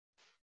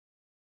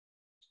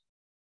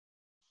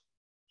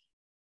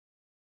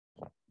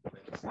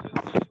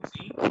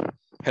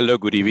Hello,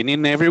 good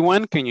evening,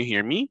 everyone. Can you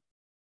hear me?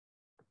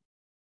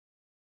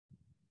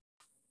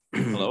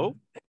 Hello?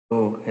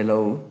 Oh,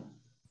 hello.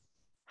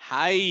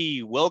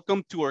 Hi,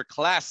 welcome to our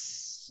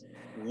class.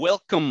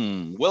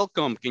 Welcome,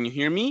 welcome. Can you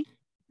hear me?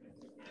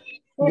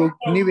 Good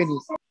evening.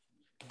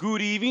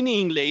 Good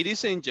evening,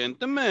 ladies and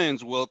gentlemen.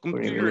 Welcome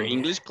Good to your evening.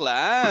 English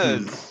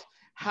class.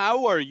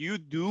 How are you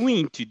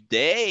doing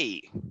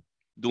today?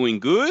 Doing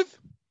good?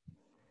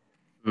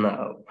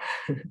 No.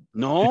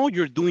 No,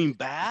 you're doing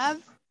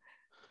bad?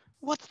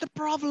 What's the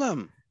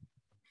problem?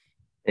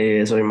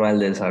 Soy mal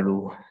de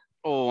salud.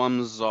 Oh,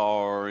 I'm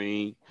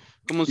sorry.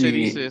 ¿Cómo se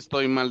dice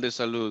estoy mal de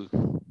salud?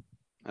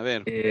 A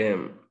ver.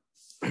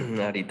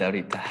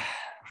 Ahorita.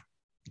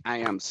 I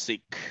am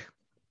sick.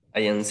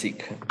 I am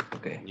sick.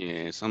 Okay.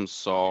 Yes, I'm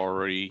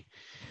sorry.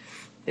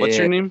 What's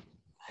your name?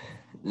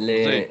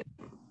 Le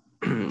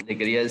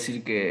quería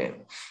decir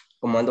que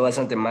como ando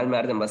bastante mal, me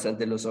arden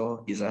bastante los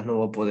ojos, quizás no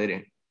voy a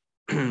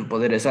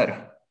poder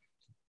estar.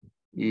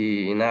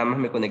 Y nada más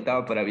me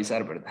conectaba para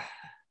avisar, ¿verdad?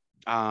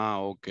 Ah,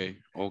 ok,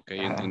 Ajá.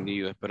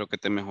 entendido. Espero que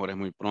te mejores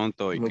muy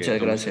pronto y que Muchas tomes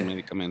tu gracias.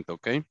 medicamento,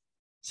 ¿ok?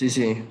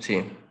 Sí.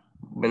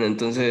 Bueno,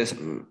 entonces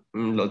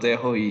los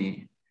dejo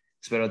y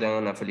espero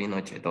tengan una feliz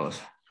noche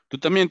todos.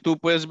 Tú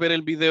puedes ver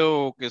el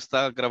video que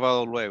está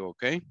grabado luego,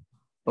 ¿ok?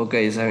 Ok,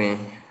 está bien.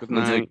 Good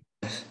Muchas night.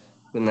 gracias.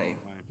 Good night.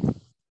 Bye.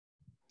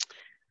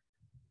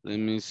 Let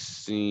me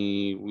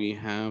see. We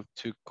have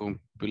to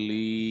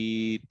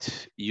complete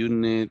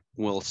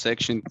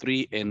section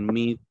 3 and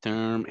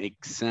midterm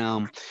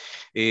exam.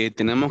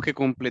 Tenemos que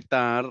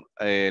completar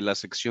la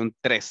sección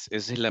 3.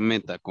 Esa es la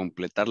meta,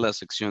 completar la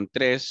sección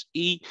 3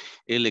 y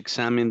el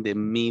examen de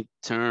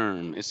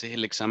midterm. Ese es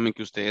el examen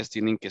que ustedes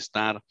tienen que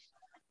estar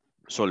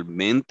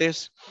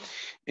solventes.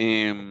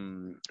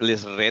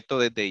 Les reto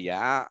desde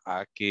ya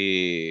a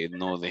que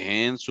no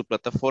dejen su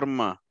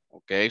plataforma.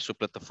 Ok, su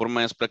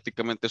plataforma es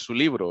prácticamente su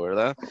libro,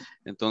 ¿verdad?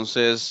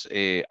 Entonces,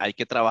 hay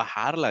que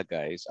trabajarla,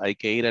 guys. Hay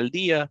que ir al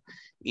día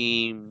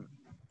y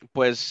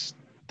pues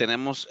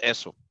tenemos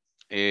eso.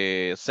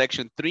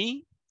 Section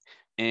 3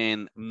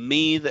 and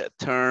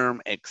midterm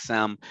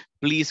exam.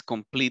 Please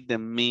complete the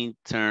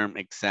midterm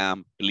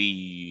exam,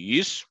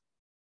 please.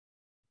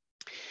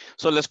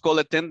 So let's call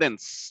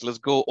attendance. Let's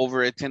go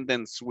over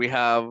attendance. We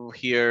have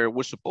here,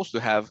 we're supposed to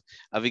have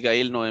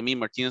Abigail Noemi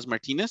Martinez.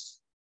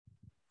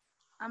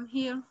 I'm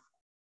here.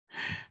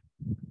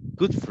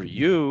 Good for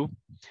you.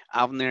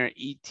 Avner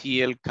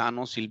ETL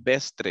Cano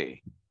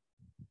Silvestre.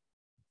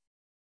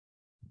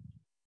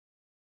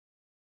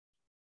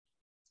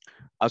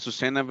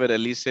 Azucena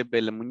Berelice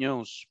Bella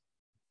Muñoz.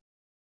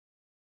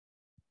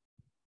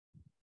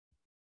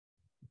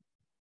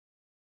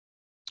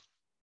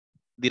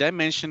 Did I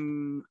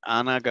mention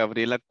Ana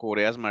Gabriela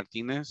Correas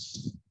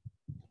Martinez?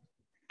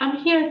 I'm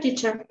here,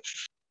 teacher.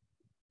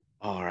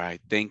 All right,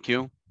 thank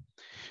you.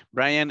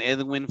 Brian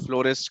Edwin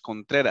Flores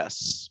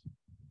Contreras.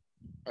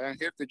 I am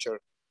here, teacher.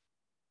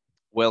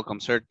 Welcome,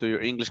 sir, to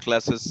your English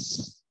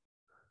classes.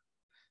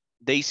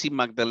 Daisy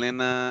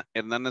Magdalena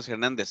Hernandez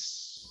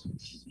Hernandez.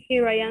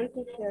 Here I am,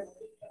 teacher.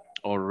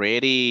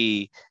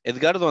 Already.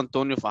 Edgardo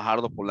Antonio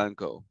Fajardo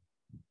Polanco.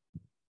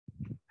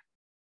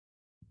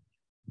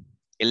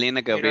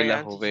 Elena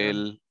Gabriela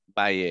Jovel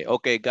Valle.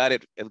 Okay, got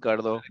it,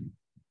 Edgardo.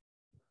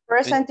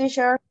 Present,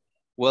 teacher.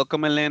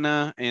 Welcome,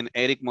 Elena, and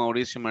Eric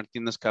Mauricio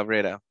Martinez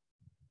Cabrera.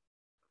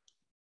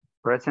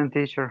 Present,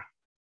 teacher.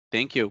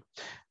 Thank you.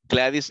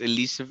 Gladys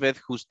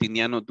Elizabeth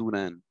Justiniano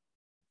Duran.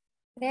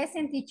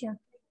 Present, teacher.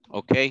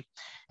 Okay.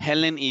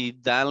 Helen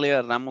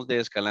Idalia Ramos de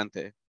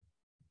Escalante.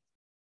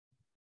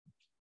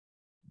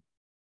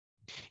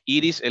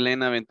 Iris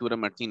Elena Ventura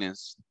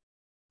Martínez.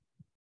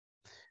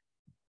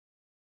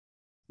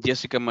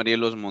 Jessica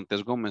Marielos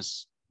Montes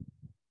Gómez.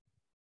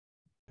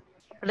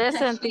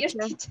 Present,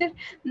 teacher.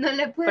 No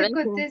le pude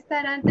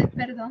contestar antes,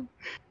 perdón.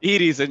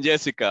 Iris and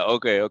Jessica.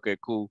 Okay,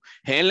 cool.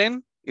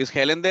 Helen, is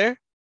Helen there?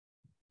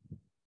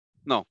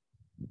 No.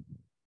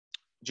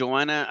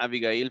 Joana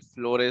Abigail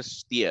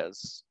Flores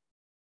Díaz.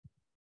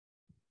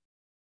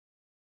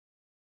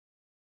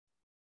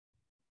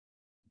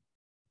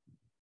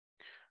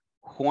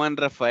 Juan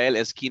Rafael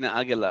Esquina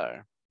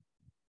Aguilar.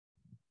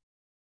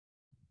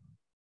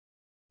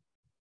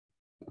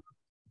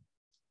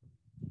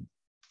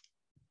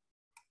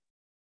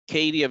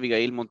 Katie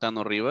Abigail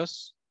Montano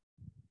Rivas.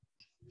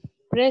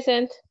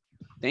 Present.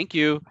 Thank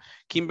you.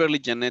 Kimberly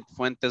Janet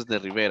Fuentes de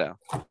Rivera.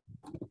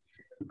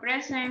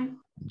 Present.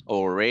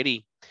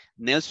 Already.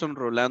 Nelson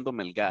Rolando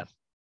Melgar.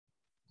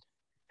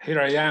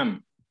 Here I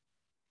am.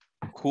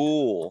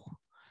 Cool.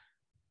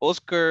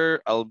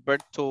 Oscar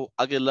Alberto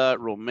Aguilar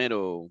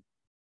Romero.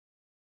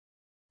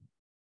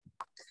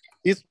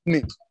 It's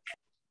me.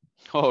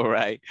 All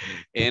right.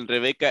 And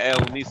Rebecca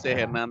Eunice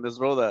Hernández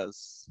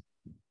Rodas.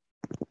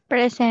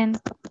 Present.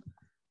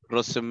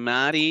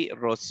 Rosemary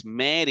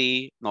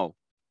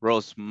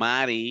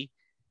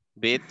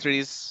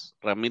Beatriz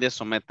Ramirez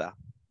Someta.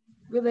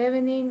 Good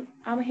evening.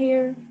 I'm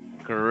here.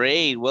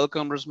 Great.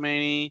 Welcome,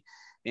 Rosemary.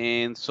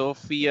 And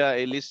Sofia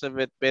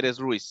Elizabeth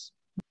Perez Ruiz.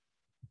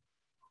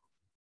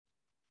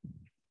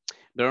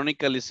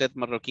 Verónica Lisette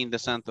Marroquín de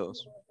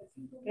Santos.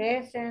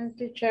 Present,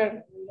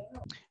 teacher.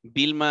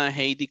 Vilma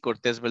Heidi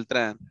Cortés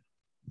Beltrán.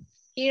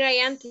 Here I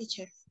am,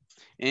 teacher.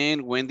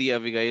 And Wendy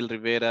Abigail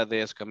Rivera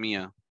de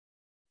Escamilla.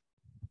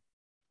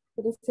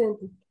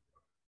 Present.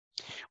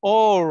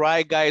 All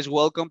right, guys,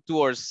 welcome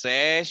to our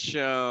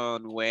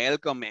session.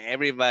 Welcome,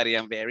 everybody.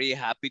 I'm very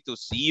happy to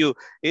see you.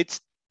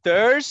 It's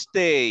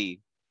Thursday.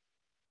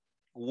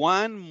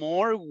 One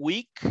more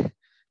week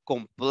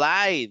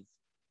complied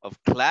of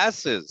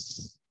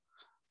classes,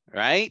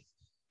 right?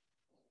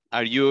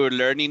 Are you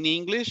learning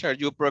English? Are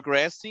you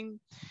progressing?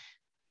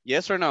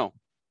 Yes or no?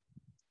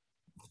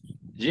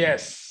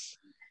 Yes.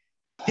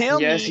 Tell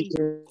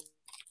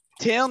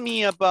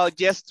me about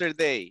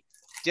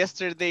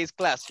yesterday's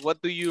class.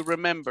 What do you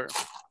remember?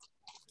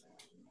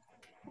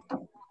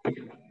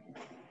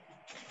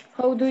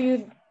 How do you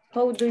do?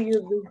 What do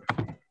you do?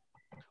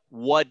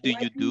 What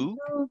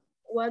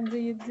do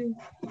you do?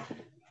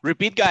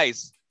 Repeat,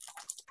 guys.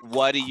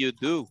 What do you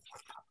do?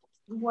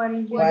 What do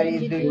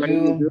you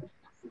do?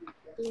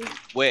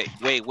 Wait.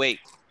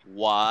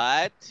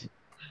 What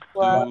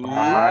What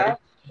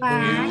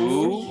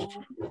you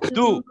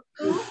do?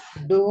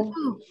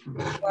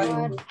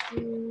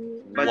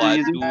 What do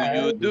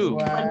you do?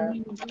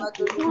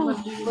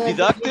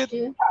 Deducted?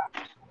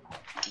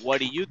 What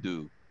do you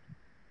do?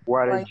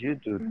 What did you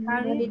do?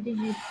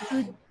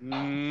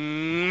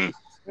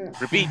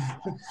 Repeat.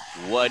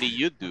 What do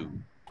you do?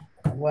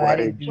 What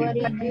did you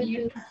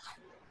do?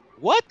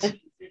 What?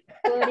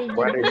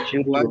 What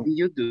did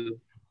you do?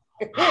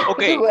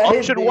 Okay,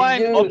 option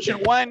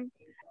one.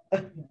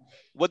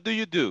 What do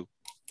you do?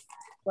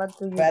 What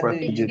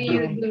did you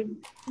do?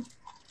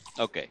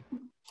 Okay.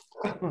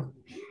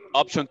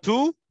 Option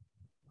two,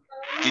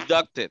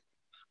 deducted.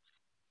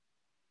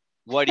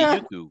 What do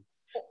you do?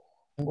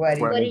 What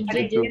did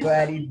you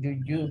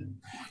do?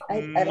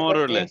 More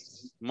or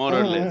less.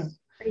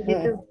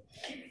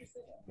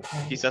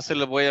 Quizás se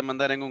lo voy a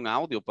mandar en un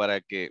audio para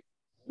que,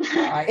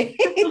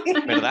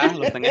 ¿verdad?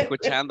 Lo están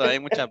escuchando ahí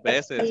muchas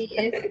veces. Sí,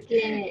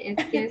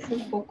 es que es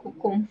un poco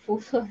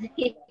confuso.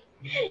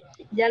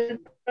 Ya lo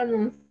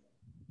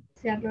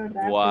pronunciarlo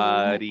rápido.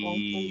 What do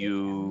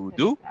you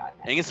do?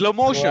 En slow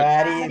motion.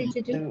 What did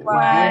you do?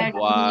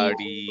 What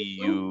do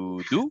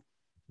you do?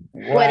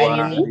 What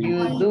did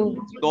you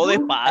do? Todo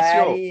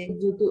despacio.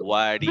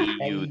 What do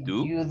you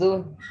do?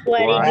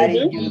 What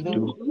did you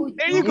do?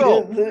 There you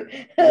go.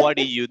 What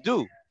do you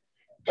do?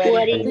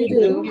 What did you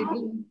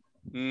do?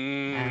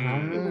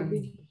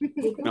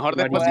 Mejor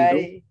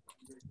despacito.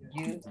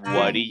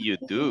 What do you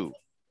do?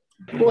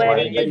 What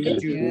did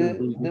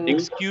you do?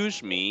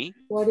 Excuse me.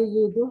 What do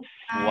you do?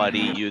 What do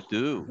you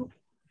do?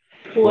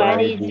 What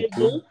did you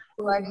do?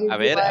 A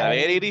ver,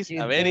 Iris.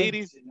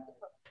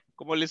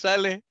 ¿Cómo le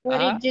sale?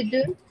 What did you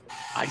do?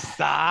 Ahí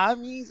está,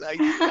 Miss. Ahí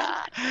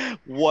está.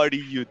 What do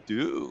you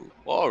do?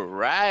 All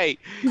right.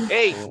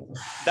 Hey,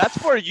 that's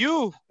for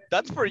you.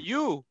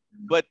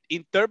 But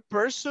in third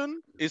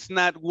person, it's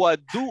not what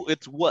do,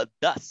 it's what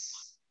does.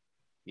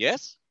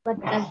 Yes?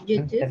 What does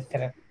you do?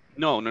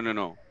 No.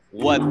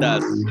 What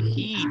does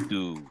he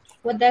do?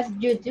 What does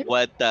you do?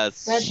 What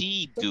does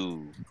she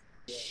do?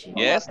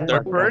 Yes,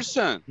 third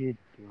person.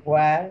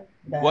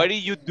 What do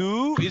you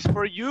do is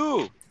for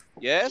you.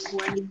 Yes?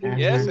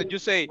 Yes, and you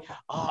say,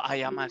 oh, I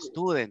am a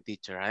student,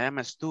 teacher. I am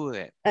a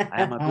student.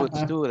 I am a good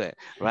student,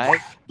 right?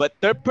 But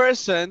third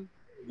person,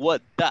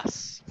 what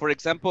does? For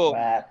example,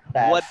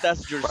 what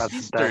does your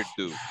sister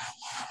do?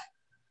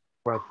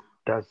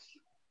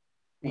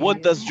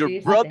 What does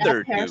your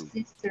brother do?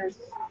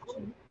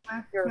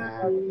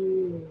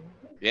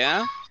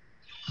 Yeah?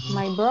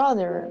 My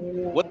brother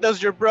What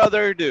does your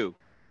brother do?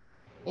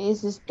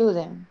 is a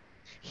student.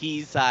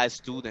 He's a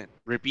student.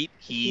 Repeat,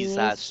 he's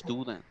a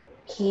student.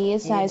 He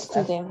is a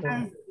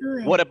student.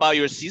 What about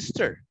your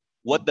sister?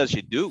 What does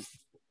she do?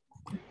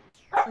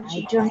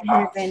 I don't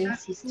have any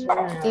sister.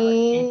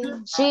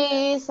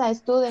 She is a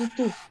student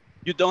too.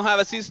 You don't have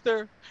a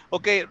sister?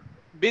 Okay,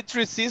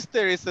 Beatrice's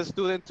sister is a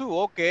student too.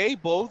 Okay,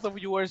 both of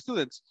you are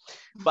students.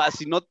 But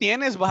si no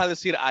tienes, vas a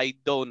decir, I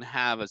don't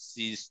have a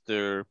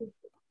sister.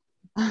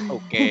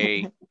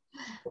 Okay.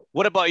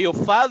 What about your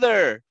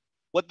father?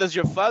 What does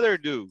your father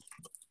do?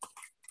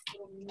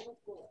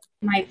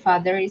 My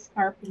father is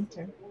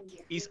carpenter.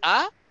 Is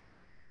a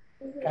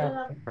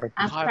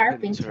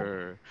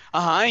Carpenter.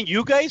 And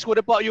you guys, what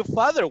about your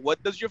father?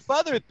 What does your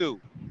father do?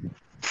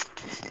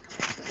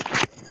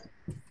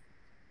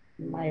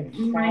 My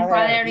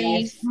father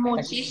is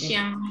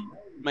musician.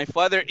 My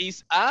father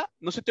is a,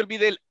 no se te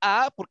olvide el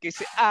a, porque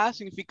ese a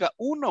significa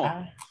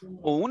uno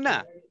o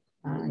una.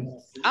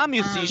 A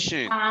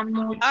musician,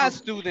 a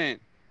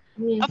student,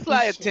 a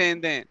flight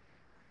attendant,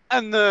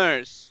 a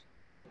nurse,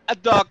 a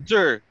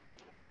doctor.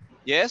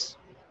 Yes?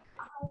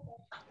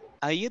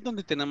 Ahí es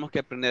donde tenemos que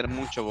aprender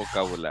mucho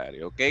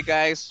vocabulario. ¿Ok,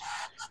 guys?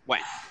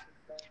 Bueno,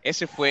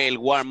 ese fue el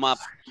warm-up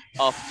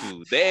of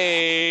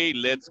today.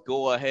 Let's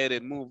go ahead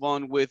and move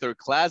on with our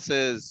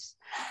classes.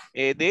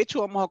 De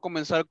hecho, vamos a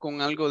comenzar con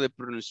algo de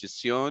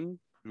pronunciación.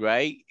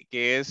 right?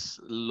 Que es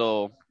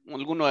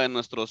alguno de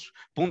nuestros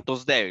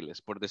puntos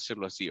débiles, por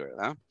decirlo así,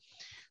 ¿verdad?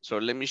 So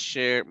let me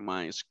share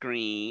my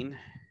screen.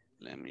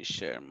 Let me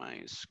share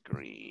my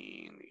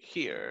screen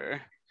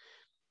here.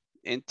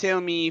 And tell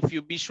me if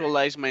you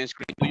visualize my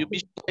screen. Do you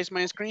visualize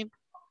my screen?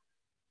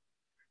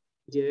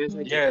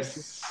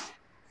 Yes.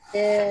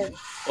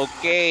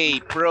 Okay,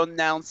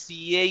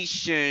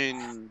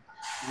 pronunciation.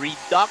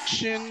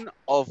 Reduction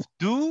of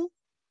do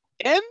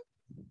and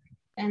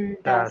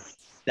does.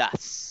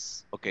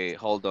 does. Okay,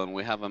 hold on.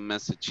 We have a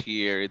message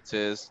here. It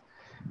says,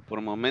 por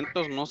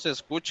momentos no se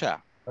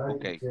escucha.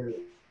 Okay.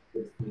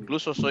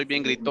 Incluso soy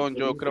bien gritón.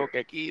 Yo creo que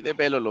aquí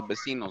desvelo los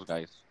vecinos,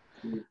 guys.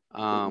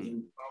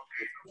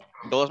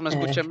 ¿Todos me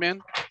escuchan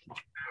bien?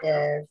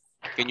 Yes.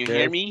 Can you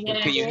hear me?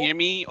 Can you hear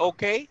me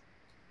okay?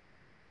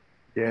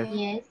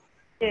 Yes.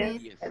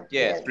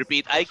 Yes.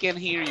 Repeat, I can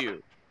hear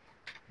you.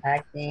 I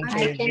can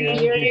I can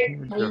hear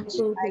you.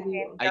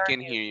 I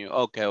can hear you.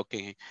 Okay,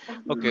 okay.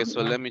 Okay,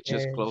 so let me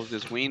just close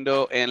this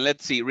window and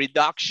let's see.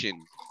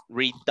 Reduction.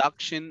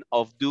 Reduction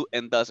of do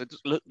and does.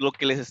 Entonces, lo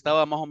que les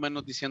estaba más o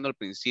menos diciendo al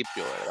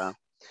principio, ¿verdad?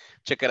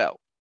 Check it out.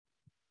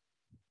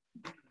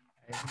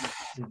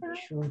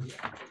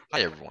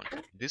 Hi everyone.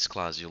 In this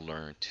class you'll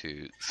learn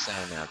to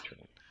sound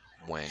natural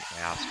when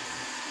asking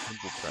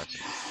simple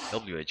present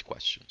WH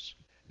questions.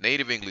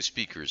 Native English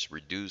speakers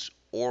reduce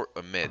or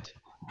omit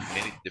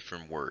many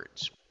different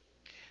words.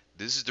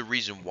 This is the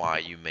reason why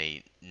you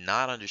may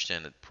not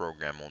understand the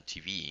program on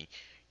TV,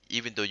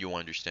 even though you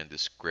understand the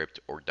script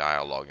or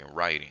dialogue in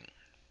writing.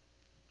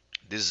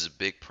 This is a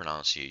big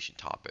pronunciation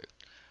topic.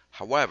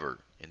 However,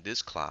 in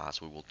this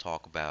class we will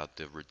talk about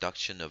the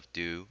reduction of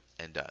do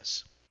and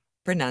does.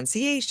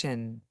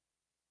 Pronunciation.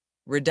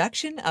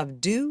 Reduction of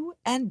do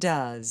and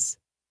does.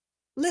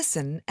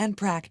 Listen and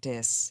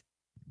practice.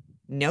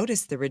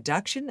 Notice the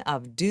reduction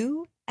of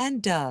do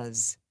and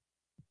does.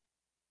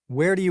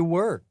 Where do you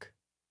work?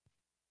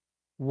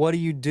 What do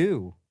you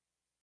do?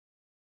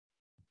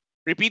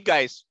 Repeat,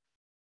 guys.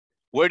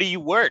 Where do you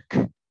work?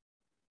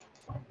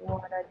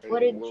 What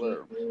did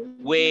you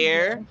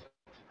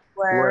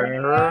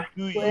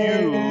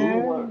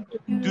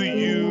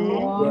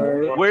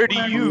do? Where do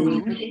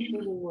you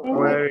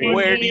Where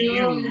where do you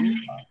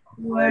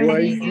Where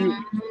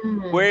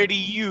where do you Where you where do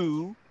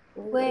you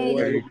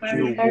Where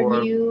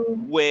you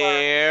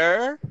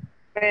where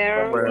Where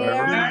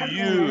do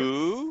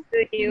you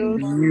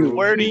you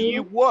where do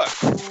you work?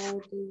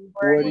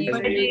 Where you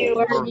Where do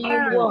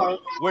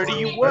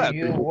you Where work?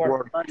 you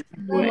work?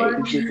 Where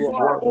did you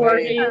work? Where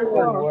do you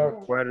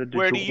work? Where did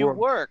Where do you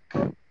work?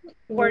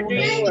 Where do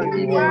you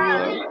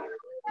work?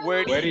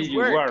 Where do you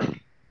work?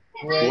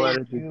 Where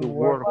did you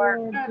work?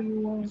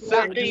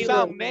 You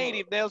sound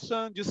native,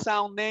 Nelson. You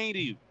sound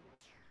native.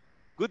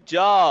 Good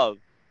job.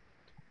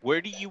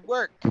 Where do you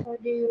work?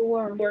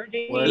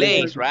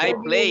 Place, right?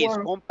 Place,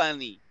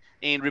 company.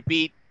 And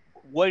repeat,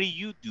 what do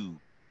you do?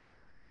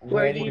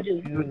 What do you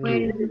do?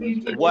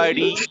 What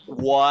do you,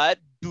 what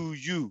do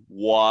you?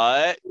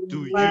 What do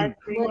you?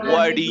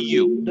 What do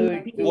you?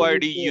 What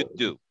do you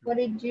do? What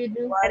did you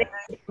do? What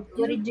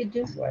did you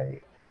do?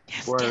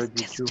 Yes, Where yes,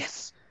 did yes, you-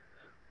 yes.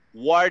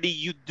 What do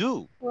you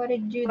do? What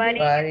did you do? What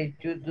did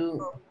you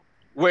do?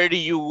 Where do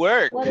you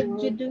work? What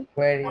did you do?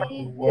 Where did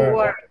you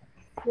work?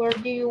 Where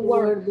do you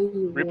work?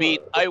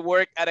 Repeat, I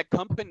work at a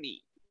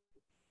company.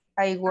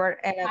 I work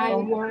at a I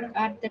work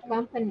at the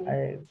company.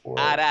 I work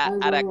At a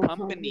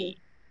company.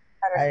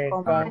 at a At a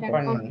company.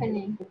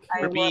 company.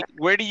 Repeat,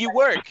 where do you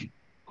work?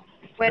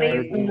 Where do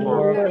you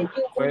work?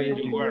 Where did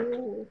you work?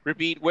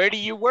 Repeat, where do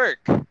you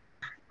work?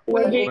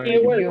 Where do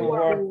you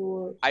work?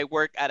 I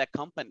work at a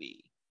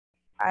company.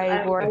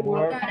 I work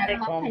at a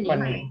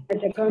company.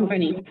 At a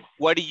company.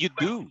 What do you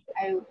do?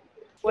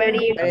 What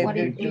do you What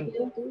did you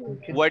do?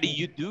 What do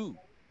you do?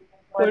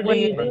 What do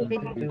you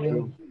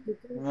do?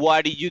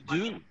 What do you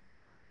do?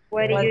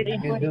 What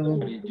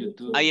do you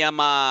do? I am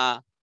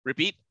a,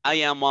 repeat, I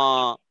am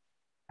a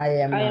I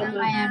am I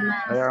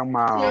am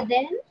a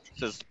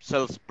student.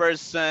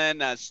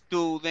 salesperson, a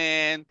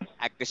student,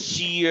 a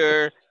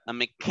cashier, a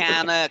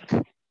mechanic,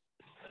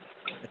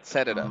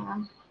 etc.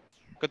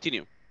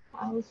 Continue.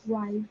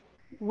 Housewife.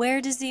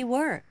 Where does he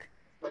work?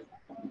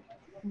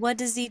 What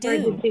does he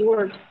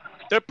do?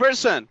 Third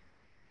person.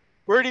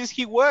 Where does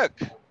he work?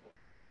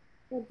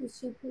 What does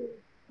he do?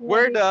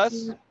 Where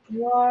does he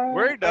work?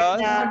 Where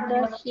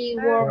does he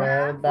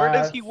work? Where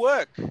does he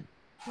work?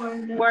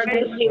 Where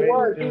does he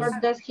work? Where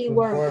does he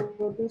work?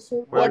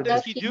 What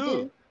does he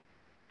do?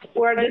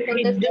 What does he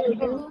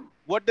do?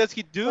 What does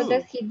he do? What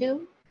does he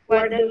do?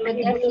 What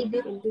does he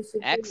do?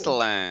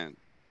 Excellent.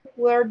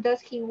 Where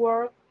does he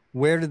work?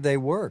 Where do they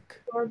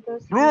work? Where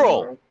does he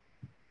Plural. work?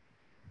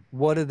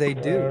 What do they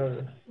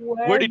do?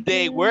 Where do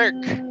they work?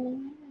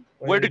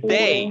 Where do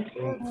they?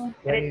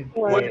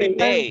 Where do they? What did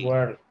they?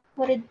 What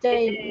did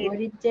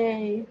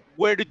they?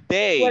 Where do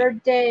they? Where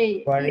did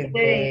they? Where did Where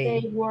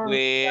they work?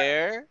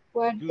 Where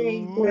What they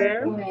do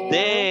do?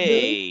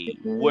 they?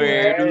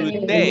 Where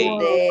do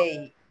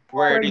they?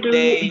 Where do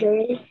they?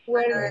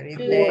 Where do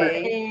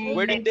they?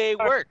 Where do they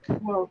work?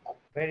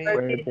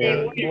 Where did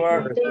they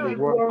work?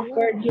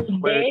 Where did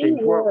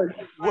they work?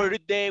 Where do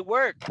they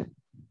work?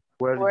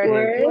 Where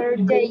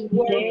did they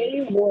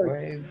work?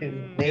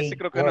 Ese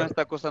creo que nos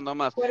está costando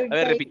más. A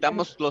ver,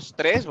 repitamos los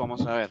tres.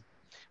 Vamos a ver.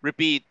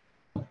 Repeat.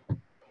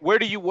 Where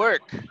do you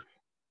work?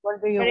 Where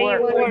do you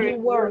work?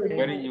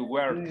 Where do you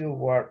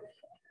work?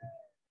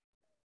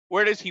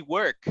 Where does he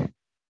work?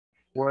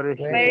 Where Where did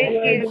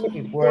did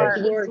he work?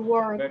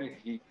 where did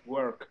he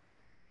work?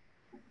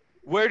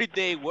 Where do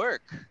they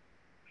work?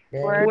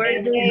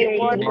 Where do they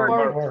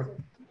work?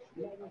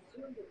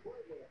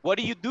 What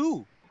do you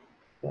do?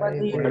 What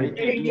do What did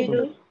you you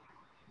do?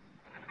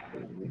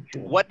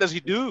 What does he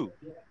do?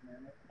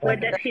 What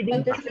does he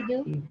do?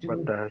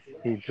 What does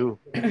he do?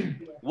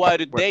 What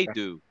do they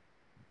do?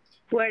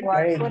 What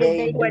do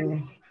they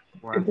do?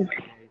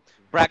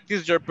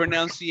 Practice your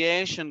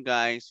pronunciation,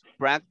 guys.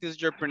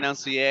 Practice your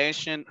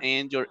pronunciation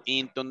and your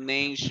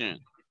intonation.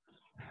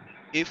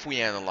 If we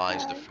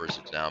analyze the first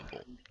example,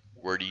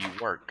 where do you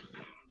work?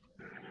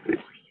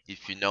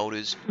 If you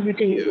notice,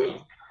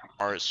 you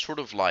are sort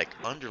of like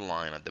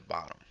underlined at the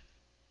bottom.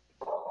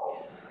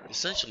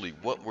 Essentially,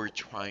 what we're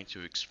trying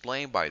to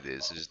explain by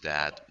this is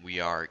that we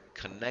are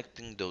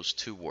connecting those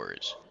two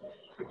words.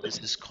 This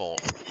is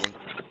called linked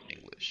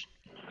English.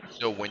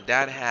 So when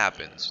that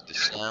happens, the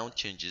sound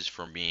changes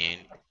from being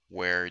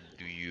where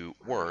do you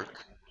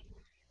work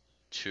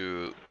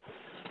to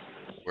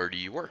where do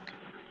you work.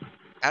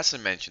 As I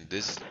mentioned,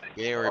 this is a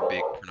very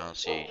big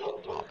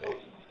pronunciation topic,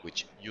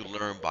 which you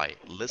learn by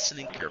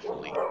listening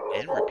carefully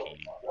and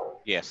repeating.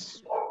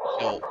 Yes.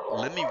 So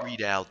let me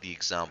read out the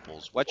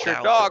examples Watch your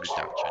without the dogs.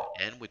 reduction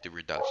and with the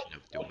reduction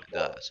of do and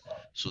does,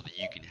 so that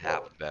you can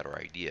have a better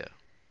idea.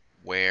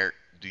 Where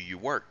do you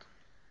work?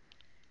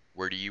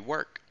 Where do you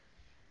work?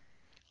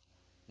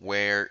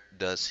 Where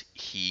does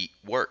he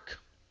work?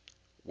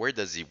 Where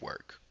does he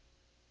work?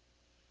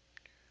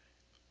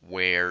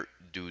 Where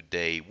do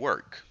they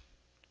work?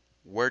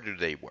 Where do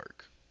they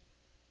work?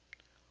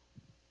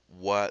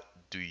 What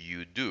do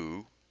you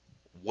do?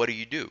 What do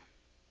you do?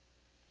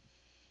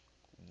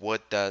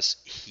 What does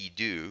he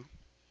do?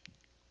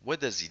 What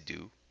does he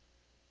do?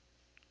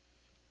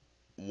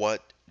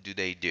 What do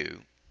they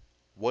do?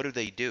 What do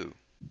they do?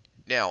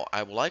 Now,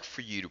 I would like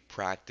for you to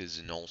practice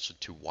and also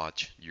to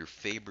watch your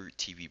favorite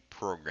TV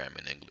program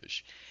in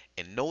English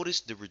and notice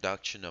the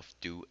reduction of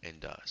do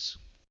and does.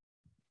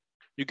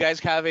 You guys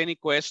have any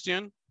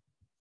question?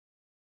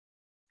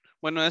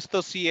 Bueno,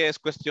 esto sí es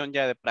cuestión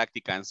ya de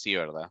práctica en sí,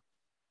 ¿verdad?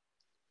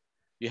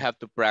 You have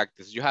to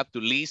practice. You have to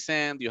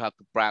listen, you have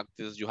to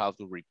practice, you have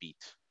to repeat.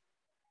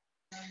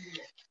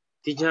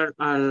 Teacher,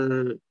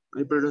 al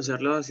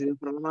pronunciarlo así de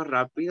forma más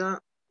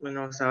rápida,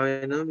 bueno, estaba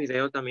viendo un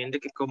video también de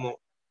que como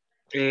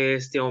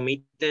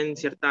omiten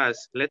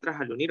ciertas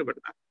letras al unir,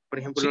 ¿verdad? Por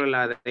ejemplo, Sí.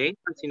 la D,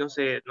 así no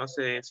se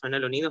suena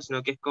el unido,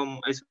 sino que es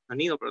como el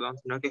sonido, perdón,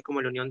 sino que es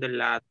como la unión de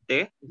la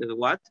T, de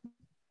what,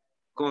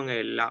 con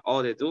la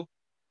O de tú.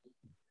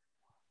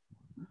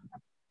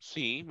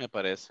 Sí, me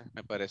parece,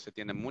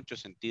 tiene mucho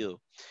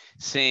sentido.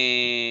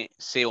 Se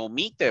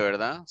omite,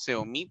 ¿verdad? Se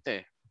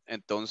omite.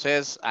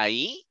 Entonces,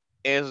 ahí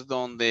es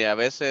donde a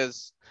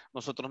veces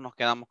nosotros nos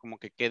quedamos como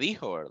que, ¿qué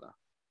dijo, verdad?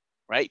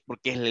 Right?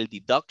 Porque es el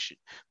deduction.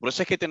 Por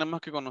eso es que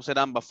tenemos que conocer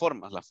ambas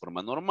formas, la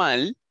forma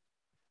normal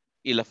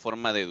y la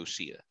forma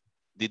deducida.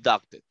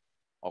 Deducted.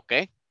 ¿Ok?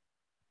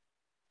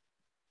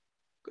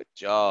 Good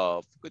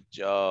job, good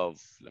job.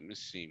 Let me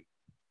see.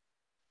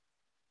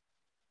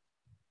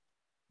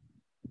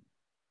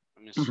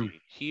 Let me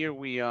see. Here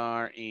we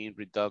are in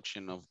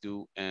reduction of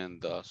do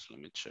and does. Let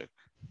me check.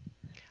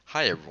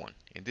 Hi everyone.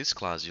 In this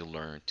class you'll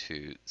learn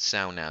to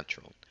sound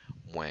natural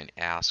when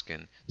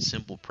asking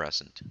simple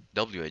present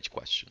WH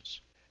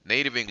questions.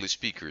 Native English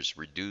speakers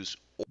reduce.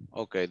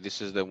 Okay,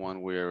 this is the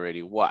one we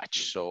already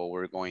watched. So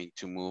we're going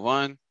to move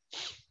on.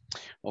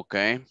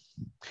 Okay.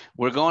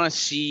 We're going to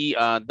see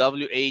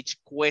WH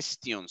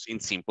questions in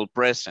simple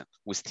present.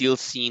 We're still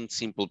seeing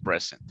simple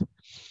present.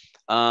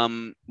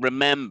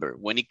 Remember,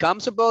 when it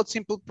comes about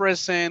simple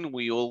present,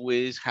 we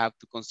always have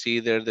to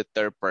consider the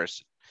third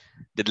person.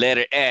 The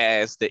letter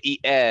S, the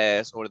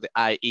ES, or the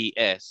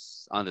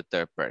IES on the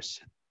third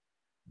person.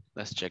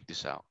 Let's check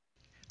this out.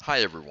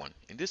 Hi everyone.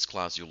 In this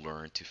class you'll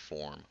learn to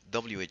form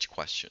WH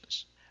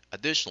questions.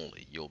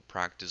 Additionally, you'll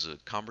practice a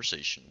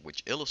conversation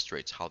which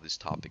illustrates how this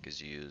topic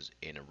is used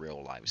in a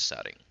real life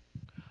setting.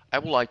 I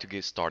would like to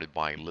get started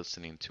by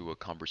listening to a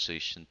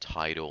conversation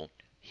titled,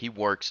 "He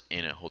works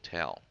in a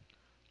hotel."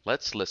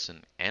 Let's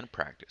listen and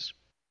practice.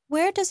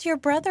 Where does your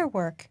brother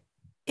work?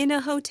 In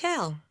a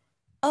hotel.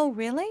 Oh,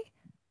 really?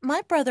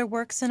 My brother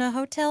works in a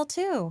hotel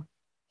too.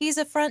 He's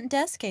a front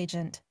desk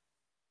agent.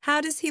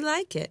 How does he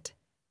like it?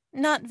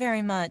 Not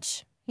very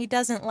much. He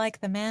doesn't like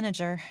the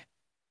manager.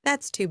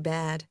 That's too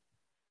bad.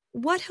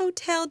 What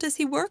hotel does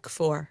he work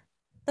for?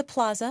 The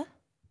Plaza.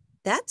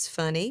 That's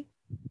funny.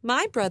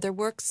 My brother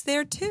works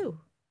there too.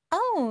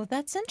 Oh,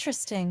 that's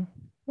interesting.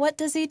 What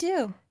does he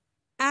do?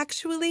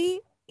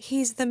 Actually,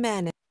 he's the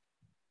manager.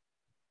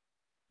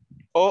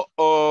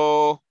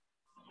 Uh-oh.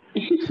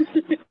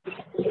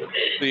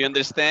 Do you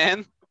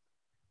understand?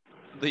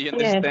 Do you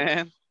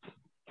understand?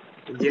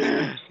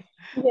 Yeah.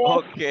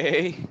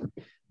 Okay.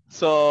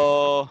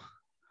 So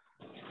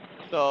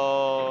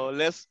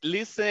let's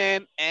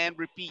listen and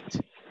repeat.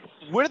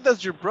 Where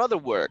does your brother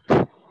work?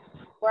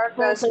 Where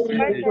does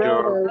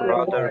Your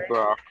brother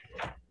work?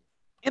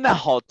 In a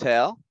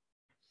hotel.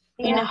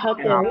 In a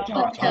hotel.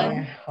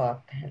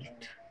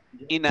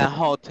 In a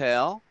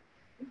hotel.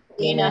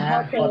 In a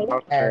hotel.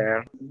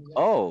 Hotel.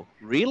 Oh,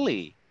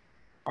 really?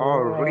 Oh,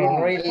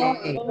 really?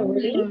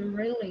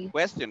 Really?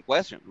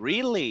 Question.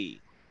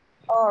 Really?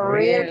 Oh,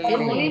 really?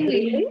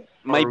 Really?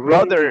 My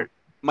really?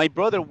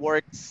 brother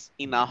works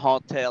in a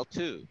hotel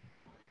too.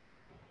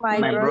 My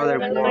My brother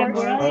brother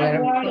works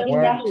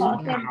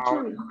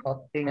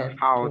in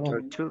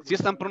hotel too. Si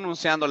están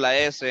pronunciando la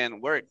S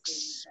en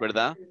works,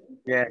 ¿verdad?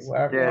 Yes,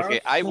 yes. Okay,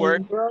 I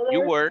work,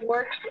 you work,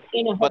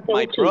 but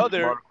my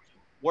brother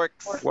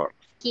works. Work.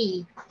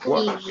 He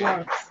Works.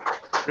 works.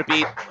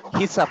 Repeat,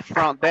 he's a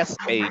front desk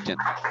agent.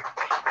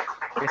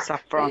 It's a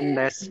front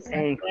desk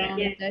agent. From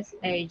this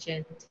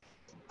agent.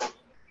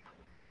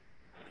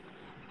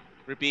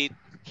 Repeat,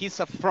 he's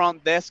a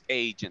front desk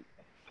agent.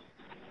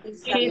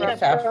 He's He's a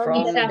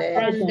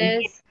front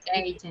desk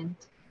agent.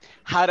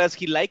 How does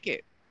he like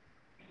it?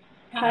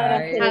 How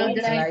does he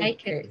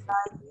like it?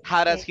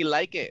 How does he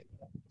like it?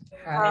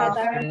 How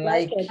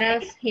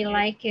does he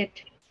like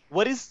it?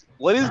 What is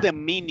the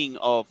meaning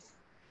of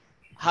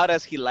how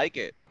does he like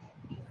it?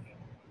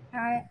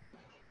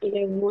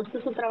 ¿Le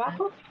gusta su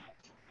trabajo?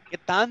 ¿Qué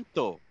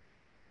tanto?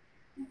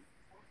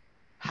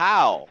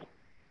 How?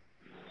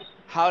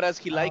 How does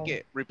he like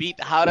it? Repeat,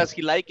 how does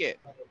he like it?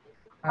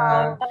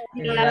 How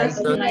does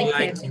he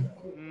like it?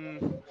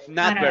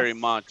 Not very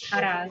much.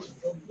 How does?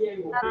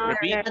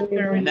 Repeat, Not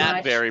very much.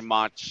 not very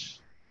much.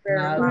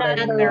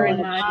 Not very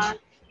much.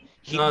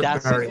 He Not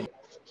doesn't. very.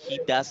 He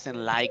doesn't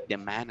like the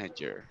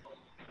manager.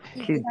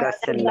 He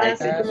doesn't He like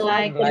doesn't it.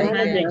 like the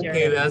manager.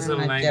 He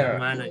doesn't like the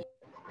manager.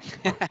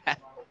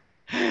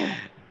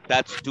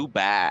 That's too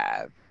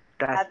bad.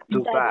 That's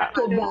too bad.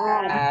 Too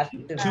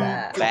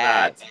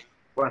bad.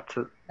 What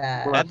to,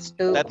 That's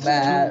too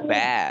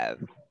bad.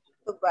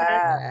 Too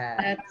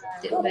bad. That's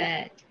too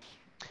bad.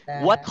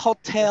 What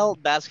hotel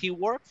does he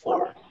work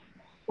for?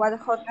 What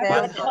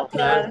hotel? Does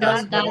hotel work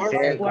does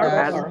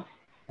for?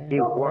 he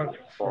work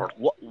for?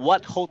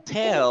 What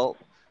hotel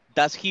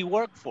does he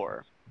work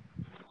for?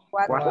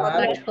 What What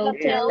hotel?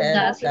 hotel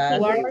does he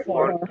work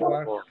for?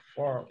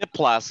 The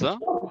Plaza.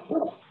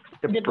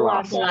 The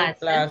plaza.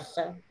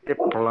 Plaza. The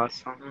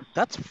plaza.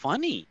 That's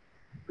funny.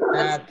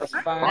 That's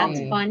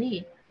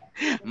funny.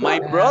 My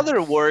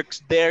brother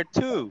works there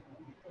too.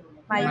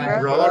 My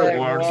Brother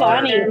works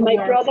Funny. My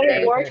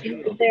brother works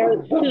there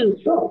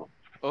too.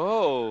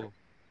 Oh,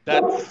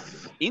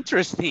 that's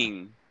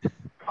interesting.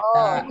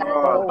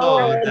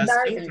 Oh, that's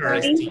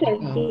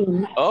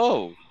interesting. Oh,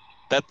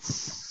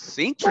 that's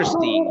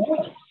interesting.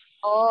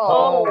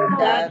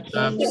 That's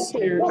That's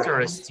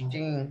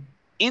interesting.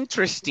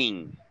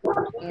 Interesting.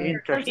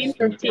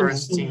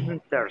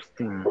 Interesting.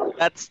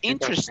 That's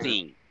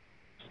interesting.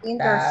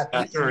 Interesting.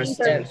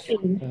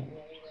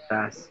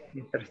 That's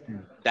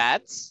interesting.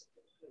 That's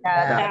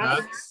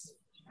That's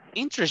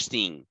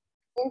interesting.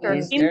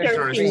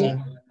 interesting.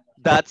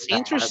 That's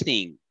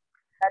interesting.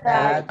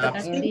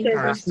 That's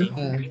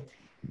interesting.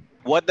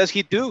 What does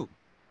he do?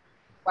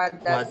 What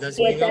What does does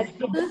he do?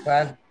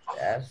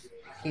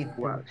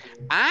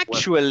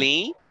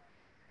 Actually,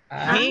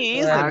 he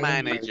is the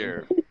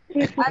manager.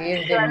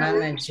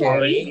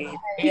 Sorry,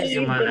 he's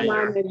the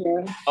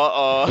manager.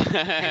 Uh-oh.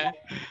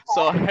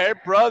 So her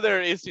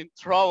brother is in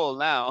trouble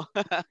now.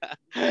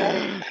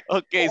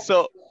 Okay,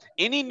 so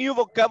any new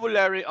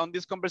vocabulary on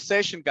this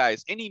conversation,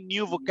 guys? Any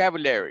new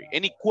vocabulary?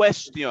 Any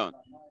question?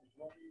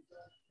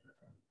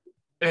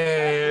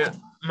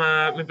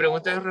 Mi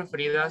pregunta es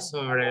referida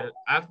sobre el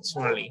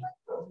actually.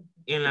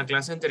 En la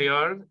clase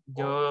anterior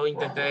yo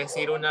intenté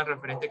decir una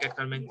referente que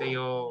actualmente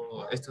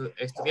yo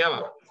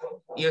estudiaba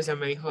y o sea,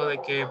 me dijo de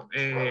que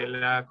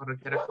la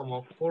correcta era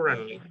como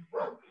currently.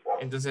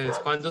 Entonces,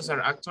 ¿cuándo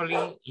usar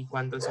actually y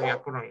cuándo sería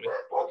currently?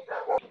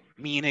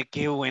 Mire,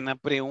 qué buena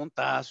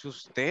pregunta hace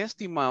usted,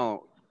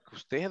 estimado.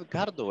 Usted,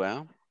 Edgardo,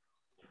 ¿verdad?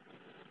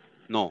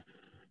 No.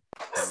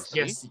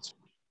 Yes.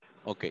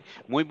 Ok,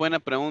 muy buena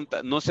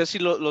pregunta. No sé si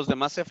los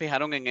demás se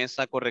fijaron en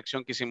esa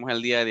corrección que hicimos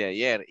el día de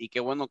ayer y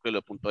qué bueno que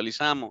lo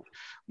puntualizamos.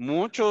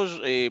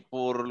 Muchos,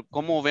 por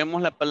cómo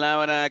vemos la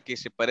palabra que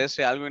se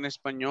parece a algo en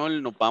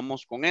español, nos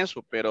vamos con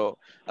eso, pero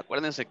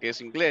acuérdense que es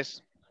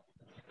inglés.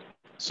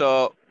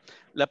 So,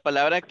 la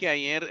palabra que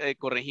ayer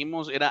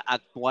corregimos era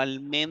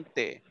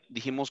actualmente.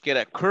 Dijimos que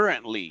era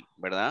currently,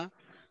 ¿verdad?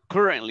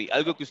 Currently,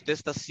 algo que usted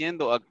está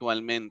haciendo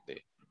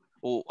actualmente.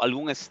 O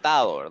algún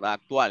estado, ¿verdad?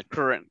 Actual,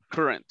 current,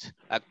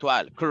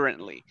 actual,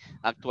 currently,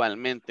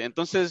 actualmente.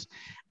 Entonces,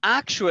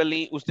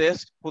 actually,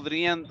 ustedes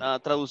podrían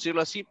traducirlo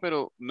así,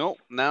 pero no,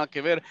 nada que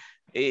ver.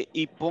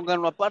 Y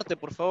pónganlo aparte,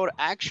 por favor.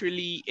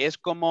 Actually es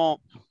como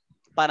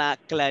para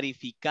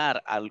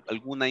clarificar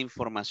alguna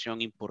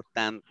información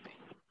importante,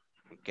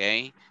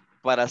 ¿ok?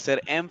 Para hacer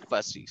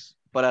énfasis,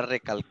 para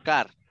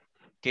recalcar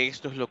que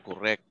esto es lo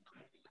correcto.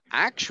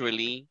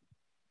 Actually,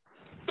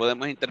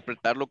 podemos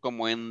interpretarlo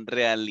como en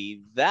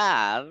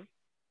realidad,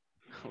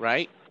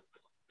 right?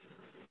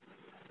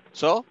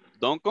 So,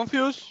 don't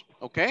confuse,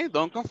 okay?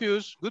 Don't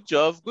confuse. Good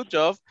job, good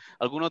job.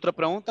 ¿Alguna otra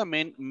pregunta?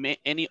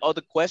 Any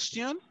other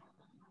question?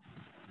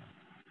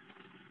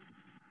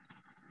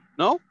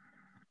 No?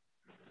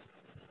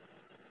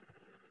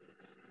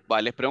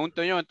 Vale, les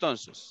pregunto yo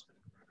entonces.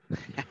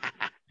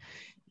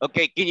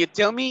 Okay, can you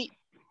tell me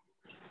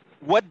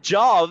what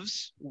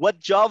jobs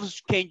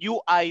can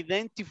you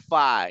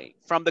identify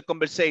from the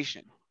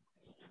conversation?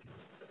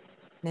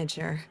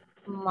 Manager.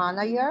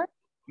 Manager.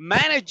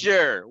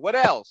 Manager, what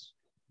else?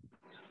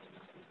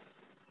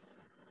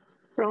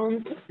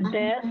 Front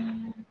desk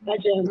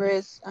agent.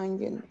 Press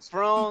agent.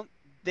 Front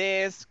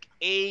desk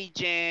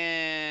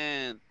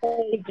agent.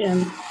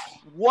 Agent.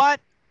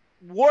 What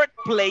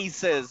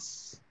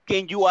workplaces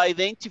can you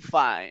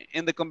identify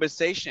in the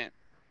conversation?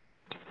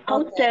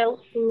 Hotel.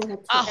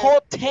 A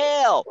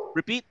hotel.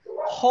 Repeat.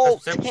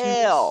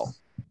 Hotel.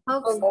 A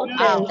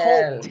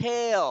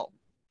hotel.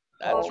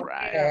 That's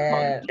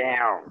right.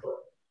 Down.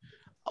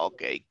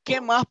 Ok. ¿Qué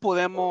más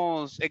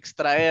podemos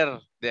extraer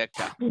de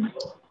acá?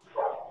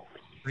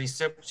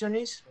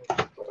 Receptionist.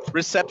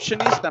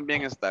 Receptionist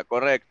también está,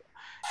 correcto.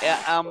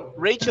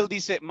 Rachel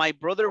dice, my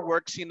brother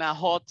works in a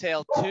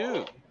hotel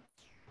too.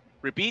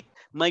 Repeat.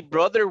 My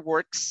brother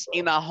works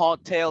in a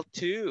hotel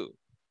too.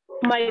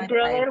 My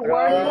brother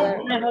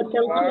works in a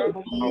hotel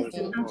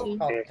too.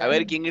 A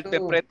ver, ¿quién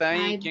interpreta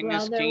ahí? ¿Quién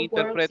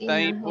interpreta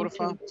ahí,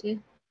 porfa?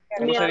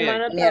 Mi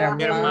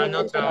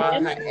hermano trabaja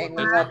en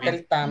un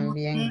hotel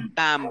también.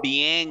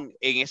 También,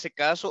 en ese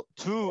caso,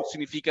 to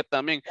significa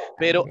también.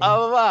 Pero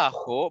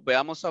abajo,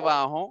 veamos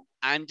abajo,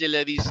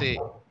 Angela dice,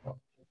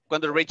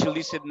 cuando Rachel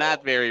dice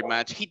not very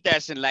much, he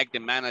doesn't like the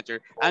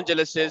manager.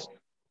 Angela says,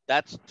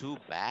 that's too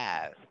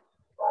bad.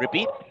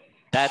 Repeat,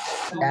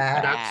 that's too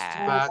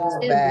bad.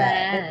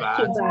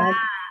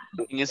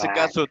 En ese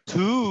caso,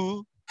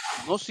 to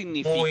no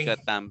significa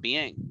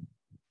también.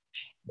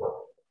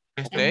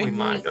 Esto es muy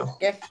malo.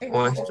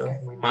 O esto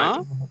es muy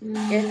malo.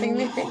 ¿Qué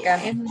significa?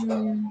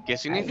 ¿Qué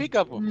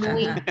significa? Po?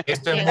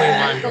 Esto es muy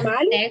malo.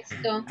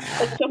 Contexto.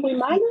 Esto es muy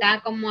malo.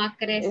 Está como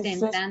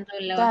acrecentando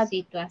la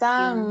situación.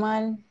 Tan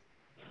mal.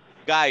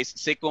 Guys,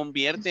 se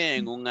convierte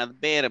en un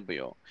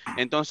adverbio.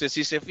 Entonces,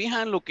 si se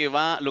fijan lo que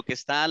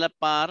está a la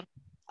par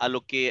a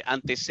lo que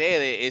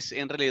antecede es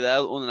en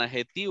realidad un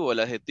adjetivo. El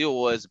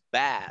adjetivo es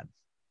bad.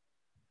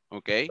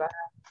 ¿Ok?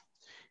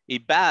 Y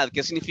bad,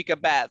 ¿qué significa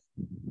bad?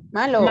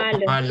 Malo.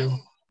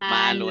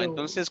 Malo.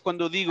 Entonces,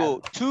 cuando digo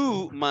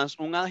to más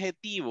un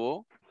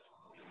adjetivo,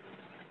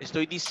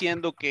 estoy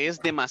diciendo que es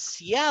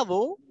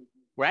demasiado,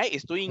 right?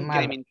 Estoy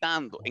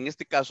incrementando. En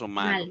este caso,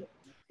 malo.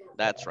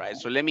 That's right.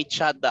 So let me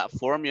chat that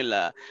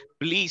formula.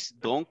 Please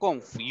don't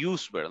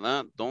confuse,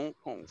 ¿verdad? Don't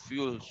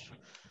confuse.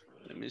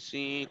 Let me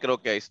see.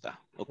 Creo que ahí está.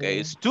 Ok,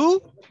 es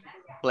to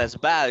plus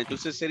bad.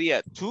 Entonces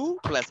sería to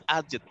plus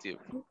adjective.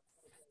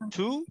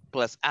 To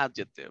plus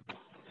adjective.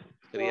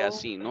 Sería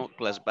así, no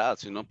plus bad,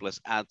 sino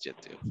plus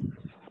adjective.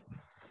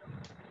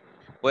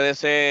 Puede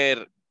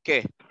ser,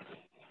 ¿qué?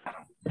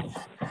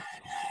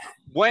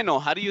 Bueno,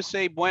 how do you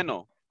say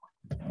bueno?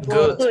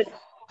 Good.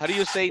 How do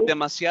you say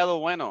demasiado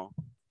bueno?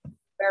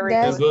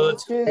 Very good.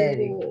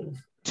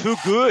 Too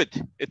good.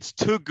 It's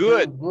too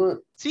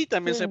good. Sí,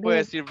 también se puede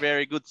decir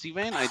very good. Sí,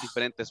 ven, hay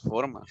diferentes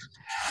formas.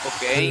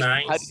 Ok.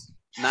 Nice.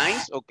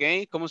 Nice,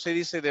 ok. ¿Cómo se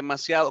dice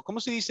demasiado? ¿Cómo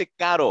se dice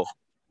caro?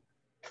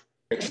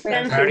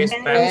 Very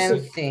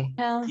expensive.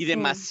 Y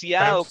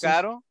demasiado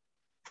caro.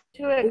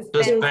 Too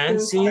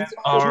expensive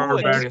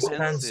or very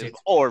expensive.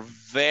 Or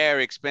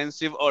very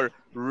expensive or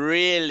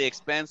really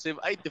expensive.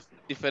 Hay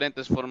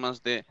diferentes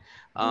formas de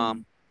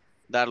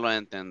darlo a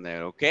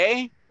entender, ok?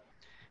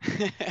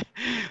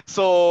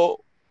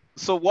 So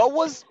what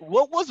was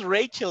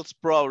Rachel's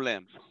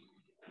problem?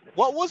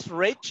 What was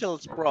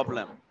Rachel's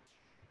problem?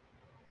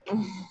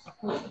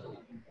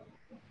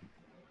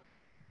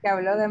 Que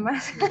habló de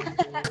más.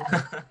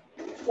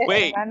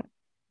 Wait,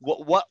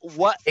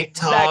 what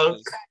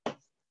exactly?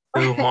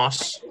 Too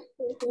much.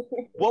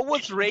 What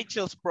was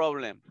Rachel's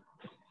problem?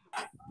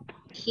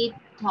 He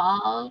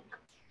talk.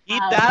 He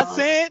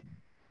doesn't.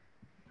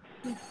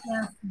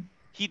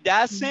 He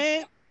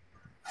doesn't.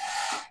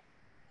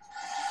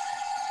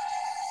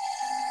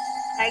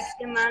 Like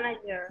the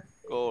manager.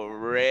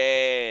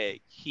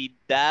 Correct. He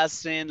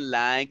doesn't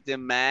like the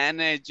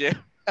manager.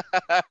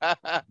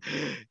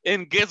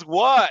 And guess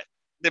what?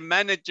 The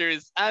manager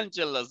is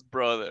Angela's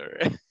brother.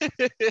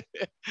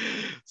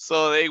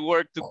 So they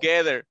work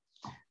together.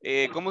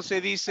 ¿Cómo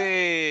se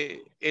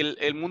dice?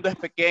 El mundo es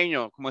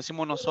pequeño, como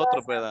decimos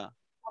nosotros, ¿verdad?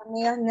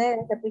 Hormigas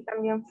negras que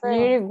pican bien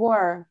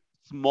feo.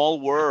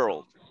 Small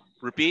world.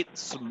 Repeat,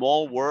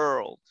 small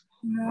world.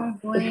 Small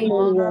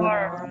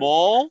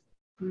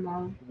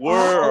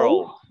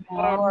world.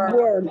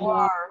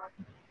 World.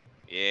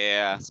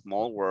 Yeah,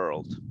 small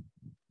world.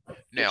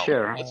 Now,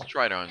 let's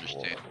try to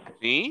understand.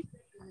 ¿Sí?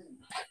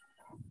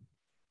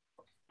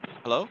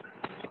 Hello?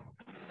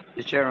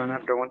 Teacher, una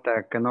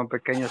pregunta, ¿que no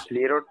pequeño es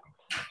little?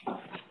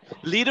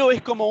 Little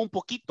es como un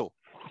poquito.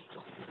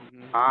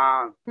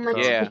 Más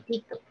Yeah.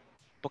 chiquitito.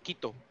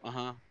 Poquito,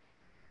 ajá.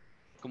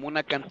 Como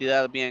una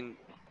cantidad bien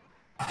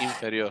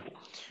inferior.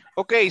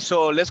 Okay,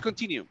 so let's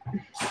continue.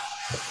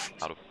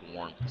 How to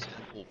form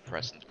simple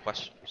present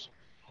questions.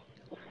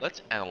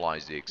 Let's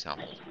analyze the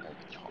examples on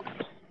the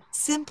chart.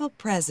 Simple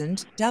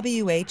present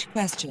WH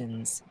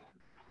questions.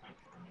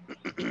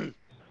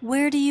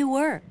 Where do you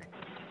work?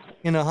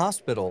 In a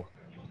hospital.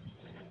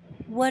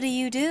 What do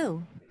you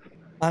do?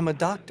 I'm a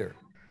doctor.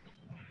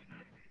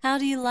 How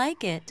do you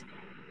like it?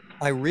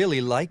 I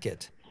really like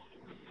it.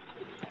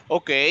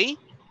 Okay.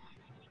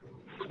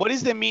 What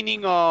is the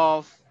meaning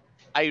of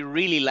I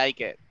really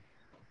like it?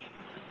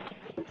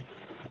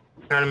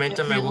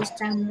 Realmente me Me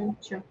gusta. gusta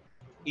mucho.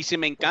 Y si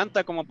me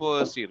encanta, ¿cómo puedo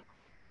decir?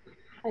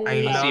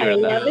 I love Sí, it.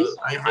 ¿verdad?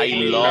 I I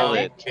really love love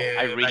it.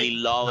 I really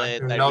love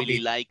it. I love really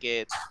it. like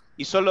it.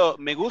 Y solo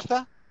me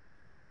gusta,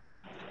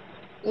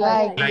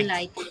 Like. I Like.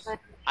 like it.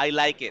 I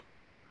like it.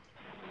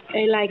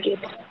 I like it.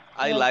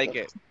 I like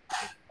it.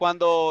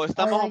 Cuando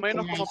está más o like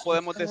menos, it. como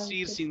podemos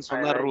decir sin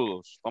sonar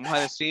rudos. Vamos a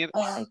decir,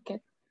 I like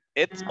it.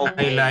 it's I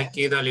okay. like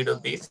it a little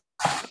bit.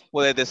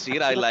 Puedes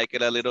decir, I like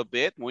it a little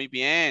bit. Muy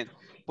bien.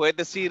 Puedes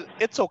decir,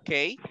 it's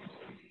okay.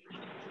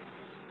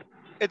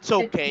 It's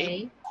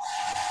okay.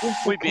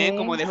 It's Muy bien, okay.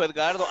 como dijo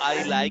Edgardo,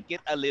 I like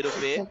it a little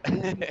bit.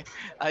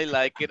 I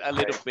like it a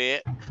little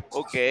bit.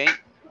 Ok.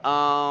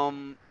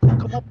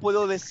 ¿Cómo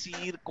puedo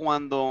decir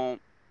cuando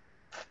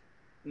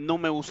no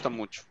me gusta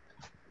mucho?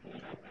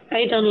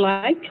 I don't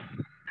like.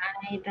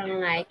 I don't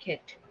like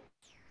it.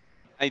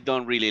 I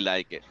don't really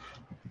like it.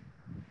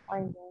 I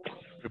don't,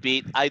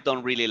 Repeat, I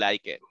don't really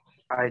like it.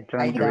 I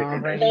I don't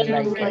don't really really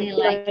Don't like really it.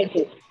 like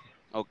it.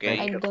 Ok.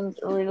 I don't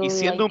really Y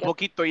siendo un like it.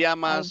 poquito ya I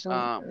más,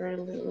 don't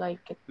really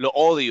like it. lo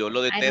odio,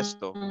 lo I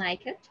detesto. don't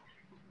like it.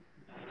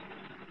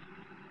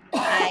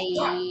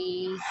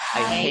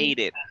 I hate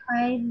it.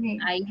 I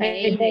I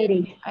hate hate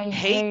it. it. I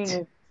Hate. hate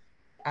it.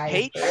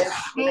 Hate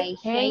I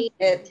hate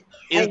it.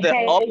 is I the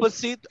hate it.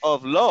 opposite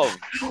of love,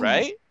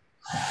 right?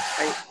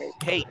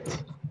 Hate.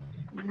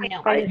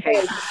 No. I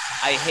hate.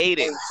 I hate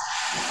it.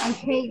 I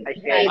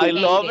hate I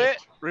love it.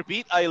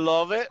 Repeat, I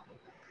love it.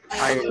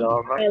 I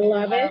love I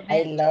love it.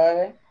 I love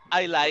it.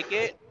 I like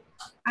it.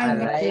 I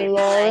like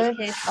love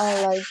it. it.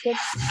 I like it.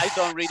 I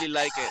don't really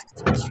like it.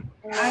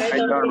 I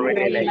don't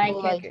really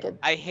like it.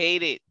 I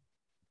hate it.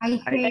 I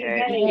hate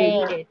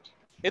hate it.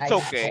 It's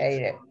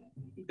okay.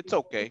 It's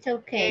okay. It's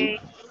okay.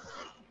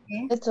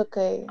 It's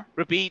okay.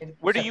 Repeat,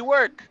 where do you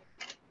work?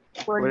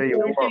 Where do you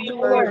work? Where do you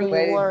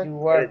work?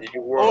 Where do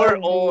you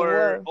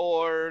work?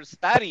 Or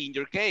study in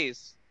your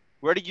case.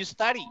 Where did you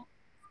study?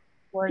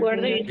 Where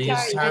do you Do you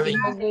study?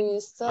 Where do you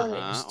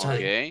study? Study.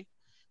 Okay.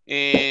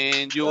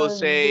 And you will Where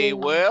say, do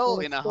well,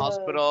 you in a study?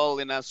 hospital,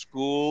 in a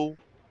school,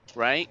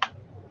 right?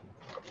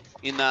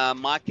 In a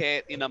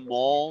market, in a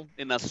mall,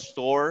 in a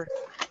store.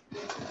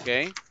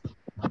 Okay.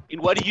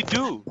 And what do you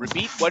do?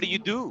 Repeat, what do you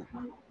do?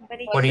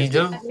 What do you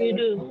do? You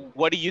do.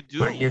 What do you do?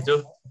 What do you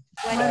do?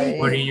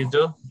 What do you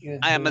do?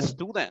 I am a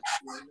student.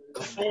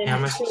 I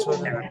am a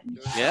student.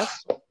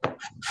 Yes.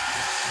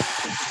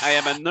 I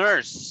am a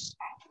nurse.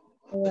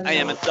 I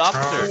am a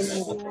doctor.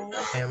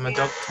 I am a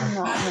doctor.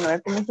 No, me lo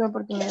he mucha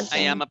oportunidad. I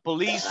am a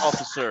police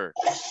officer,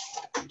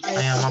 I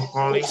am a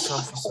police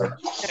officer.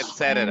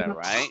 etc.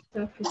 Right?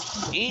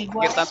 ¿Y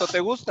qué tanto te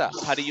gusta?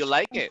 How do you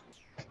like it?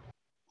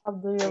 How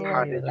do you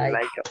How do you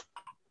like it?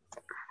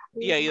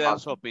 Y ahí dan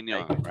su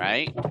opinión,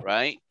 right?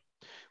 Right?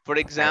 For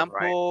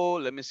example,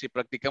 let me see,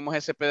 practicamos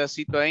ese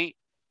pedacito ahí.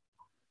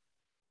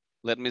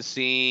 Let me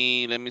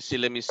see.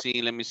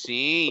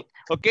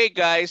 Okay,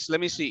 guys,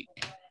 let me see.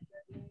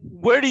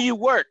 Where do you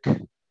work?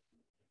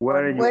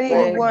 Where do Where do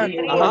you work?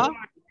 Uh-huh.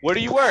 Where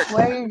do you work?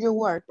 Where do you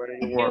work? Where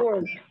do you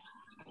work?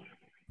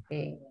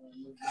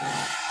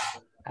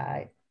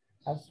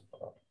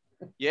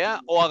 Yeah,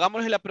 o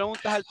hagámosle las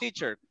preguntas al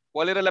teacher.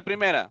 ¿Cuál era la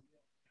primera?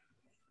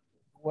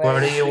 Where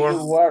do you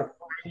work?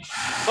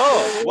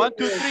 Go, 1,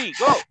 2, 3,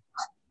 go.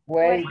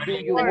 Where do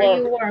you Where do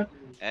you work?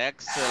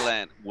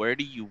 Excellent. Where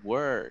do you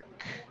work?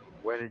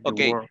 Where do you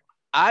Okay, work?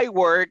 I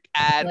work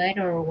at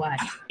Where or what?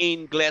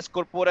 Inglés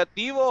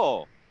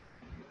Corporativo.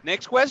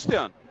 Next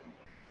question.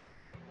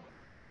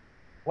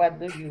 What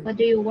do you What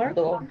do you work?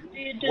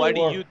 What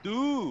do you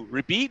do?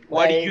 Repeat.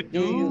 What do you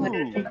do?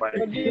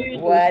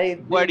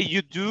 What do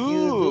you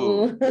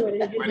do?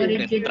 What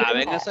did you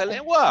Traben do? esa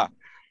lengua.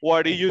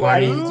 What do you What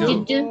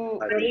do? do you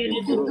What do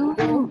you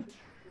do?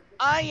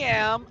 I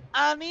am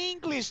an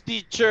English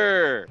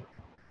teacher.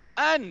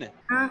 An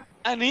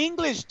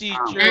English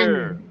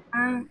teacher.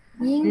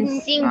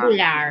 In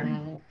singular.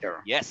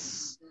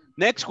 Yes.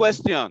 Next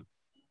question.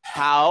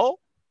 How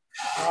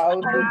How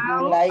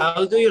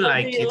do you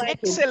like it?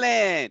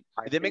 Excellent.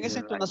 Deben esa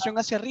entonación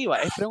hacia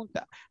arriba. Es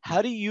pregunta.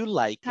 How do you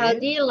like How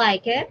it? do you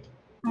like it?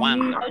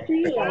 One. How do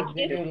you like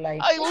it?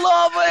 I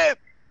love it.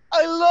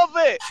 I love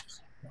it.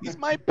 It's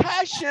my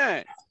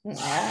passion.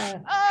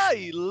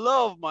 I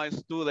love my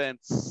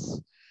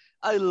students.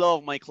 I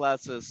love my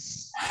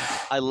classes.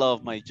 I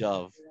love my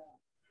job.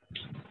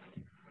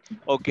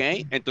 Ok,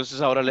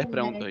 entonces ahora les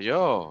pregunto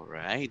yo,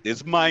 right?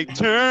 It's my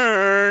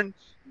turn.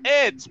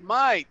 It's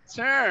my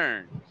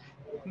turn.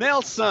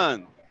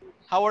 Nelson,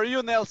 how are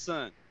you,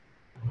 Nelson?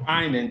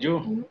 Fine, and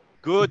you?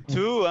 Good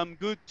too, I'm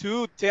good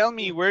too. Tell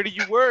me, where do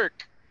you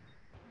work?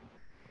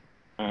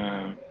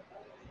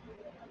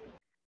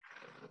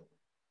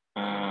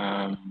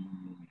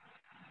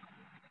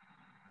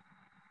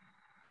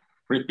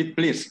 Repeat,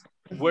 please.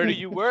 Where do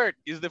you work?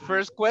 Is the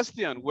first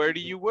question. Where do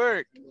you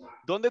work?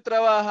 ¿Dónde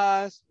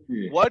trabajas?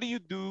 What do you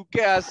do?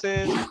 ¿Qué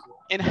haces?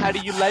 And how do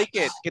you like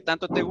it? ¿Qué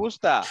tanto te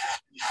gusta?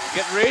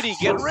 Get ready,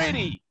 get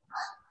ready.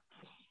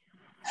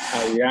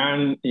 I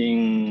am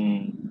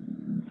in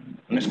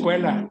una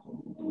escuela.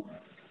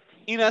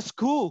 In a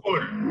school.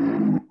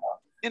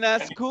 In a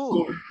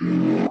school.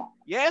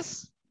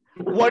 Yes?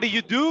 What do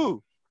you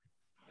do?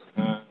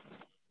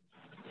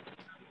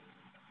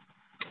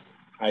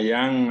 I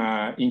am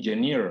an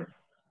engineer.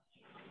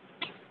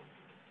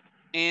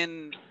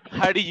 And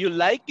how do you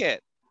like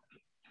it?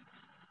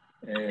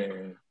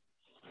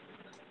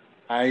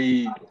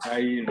 I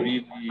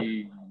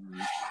really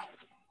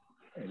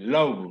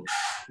love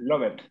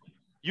it.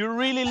 You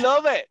really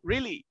love it,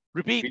 really.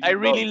 Repeat, I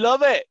really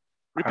love it.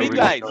 Repeat,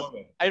 guys.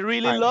 I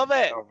really love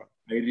it.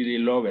 I really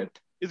love it.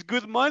 It's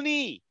good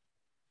money.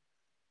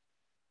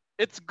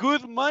 It's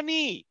good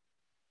money.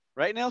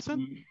 Right,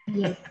 Nelson?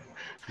 Yes.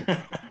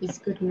 It's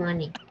good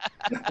money.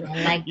 I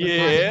like the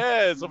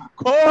yes, of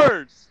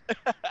course.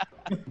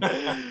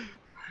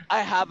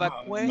 I have a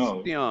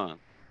question. No.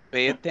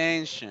 Pay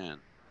attention.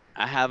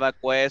 I have a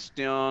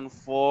question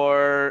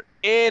for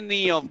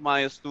any of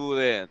my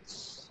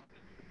students.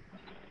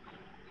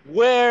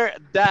 Where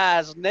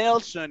does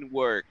Nelson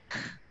work?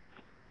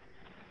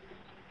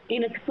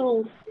 In a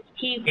school.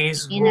 He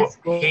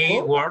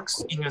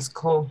works in a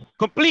school.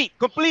 Complete.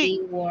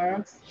 He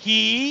works.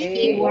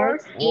 He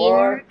works in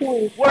works.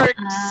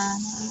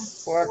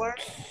 He works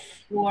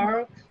works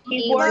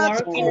in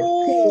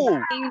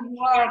school. He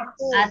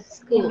works at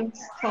school.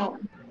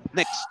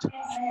 Next.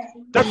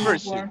 Third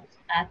person. He works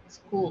at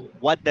school.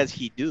 What does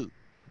he do?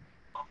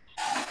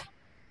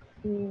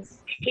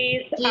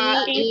 He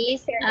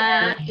is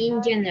an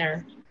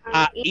engineer.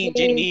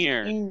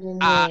 Engineer.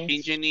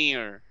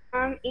 Engineer.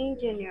 I'm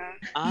engineer.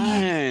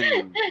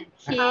 An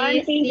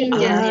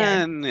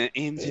Engineer.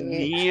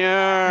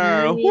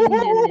 Engineer.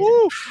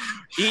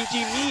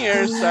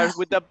 Engineer starts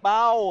with a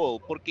vowel.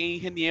 ¿Por qué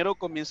ingeniero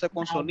comienza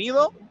con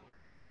sonido?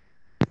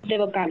 De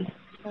vocal.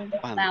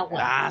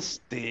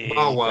 Fantastic.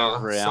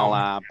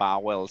 Gabriela,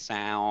 vowel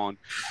sound.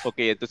 Ok,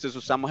 entonces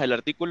usamos el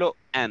artículo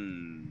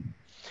an.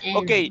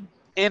 Ok,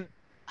 and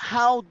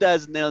how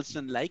does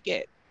Nelson like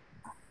it?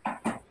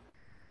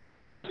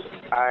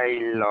 I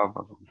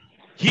love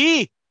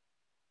He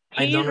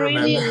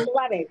really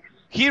love it.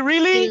 He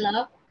really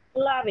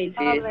Love it.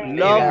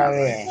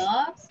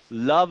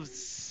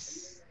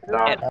 loves it.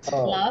 Love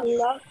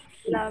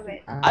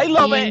it. I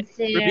love it.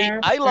 Repeat,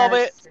 I love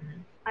it.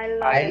 I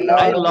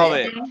love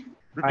it.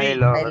 Repeat,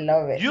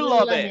 you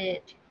love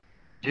it.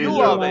 You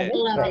love it.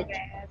 You love it.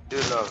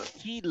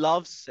 He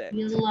loves it.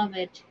 You love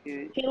it.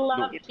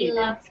 He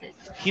loves it.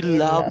 He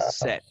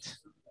loves it.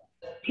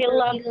 He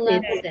loves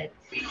it.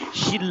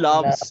 She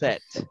loves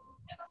it.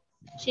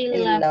 She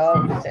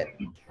loves it.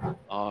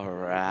 All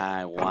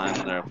right,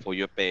 wonderful.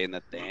 You're paying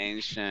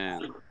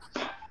attention.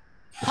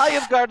 Hi,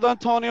 Edgardo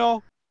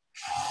Antonio.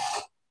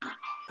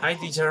 Hi,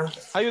 teacher.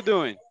 How you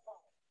doing?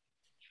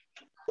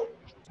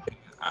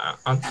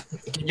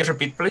 Can you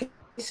repeat, please?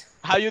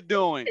 How you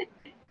doing?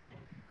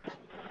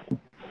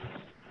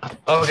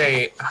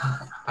 Okay.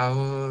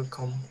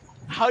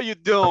 How you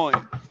doing?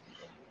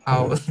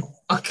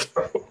 Okay.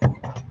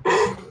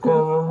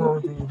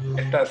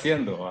 ¿Qué está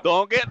haciendo?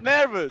 Don't get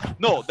nervous.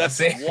 No, that's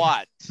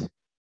what.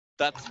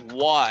 That's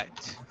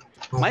what.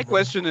 My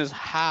question is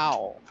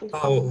how.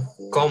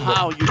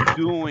 How you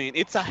doing?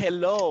 It's a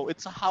hello.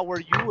 It's a how are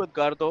you,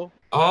 Edgardo?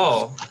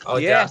 Oh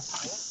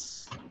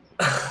yes.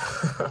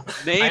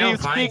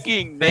 Native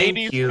speaking.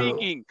 Native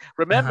speaking.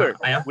 Remember,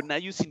 we're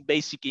not using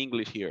basic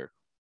English here.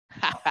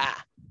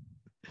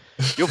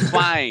 You're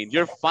fine.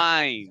 You're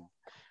fine.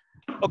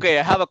 Okay,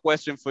 I have a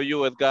question for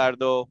you,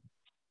 Edgardo.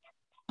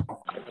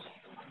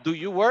 Do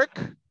you work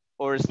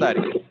or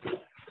study?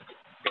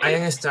 I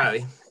am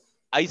study.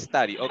 I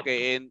study.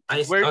 Okay, and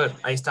I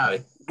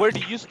study. Where do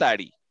you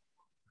study?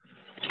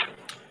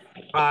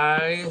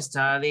 I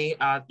study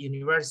at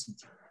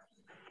university.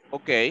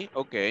 Okay,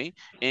 okay.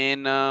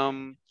 And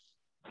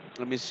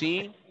let me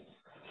see.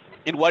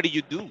 And what do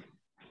you do?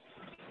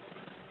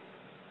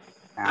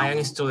 I am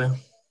a student.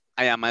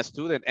 I am a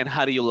student. And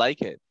how do you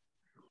like it?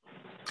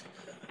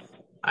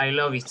 I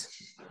love it.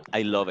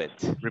 I love it.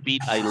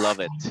 Repeat, I love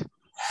it.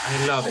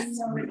 I love it.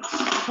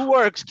 Who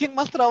works? ¿Quién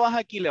más trabaja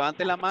aquí?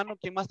 Levante la mano.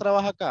 ¿Quién más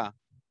trabaja acá?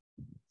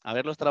 A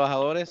ver los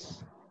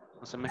trabajadores.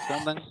 No se me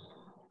escondan.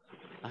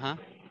 Ajá.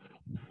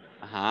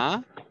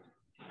 Ajá.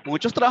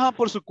 Muchos trabajan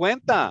por su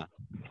cuenta.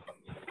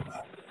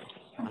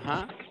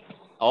 Ajá.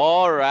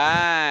 All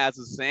right,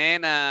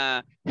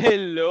 Azucena.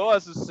 Hello,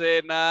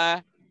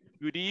 Azucena.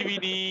 Good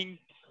evening.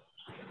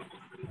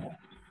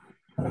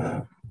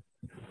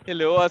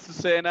 Hello,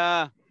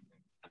 Azucena.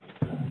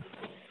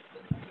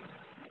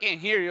 can't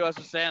hear you,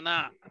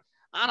 Azucena.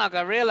 Ana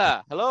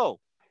Gabriela, hello.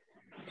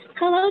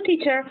 Hello,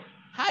 teacher.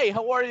 Hi,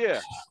 how are you?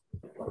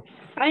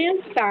 I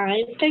am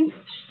fine. Thanks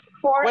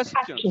for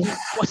asking.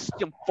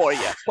 Question for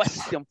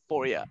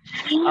you.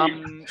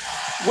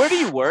 Where do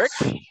you work?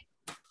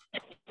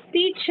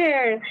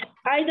 Teacher,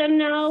 I don't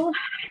know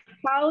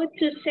how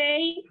to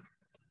say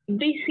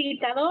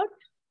visitador.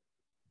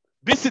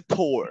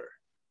 Visitor.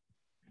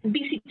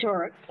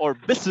 Visitor. Or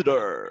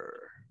visitor.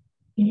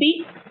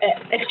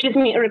 Excuse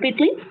me, repeat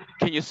please.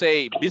 Can you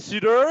say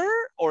visitor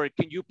or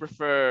can you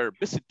prefer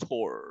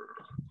visitor?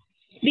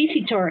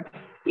 Visitor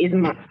is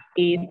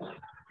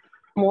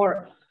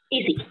more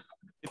easy.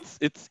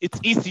 It's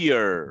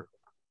easier.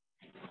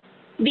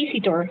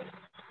 Visitor.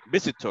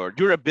 Visitor.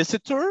 You're a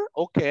visitor?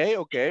 Okay.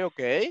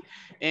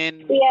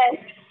 And yes.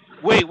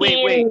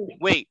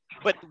 Wait.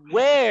 But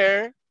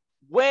where?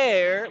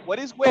 What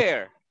is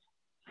where?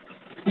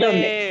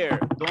 Where?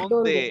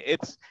 ¿Dónde?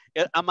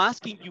 I'm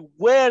asking you,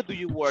 where do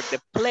you work? The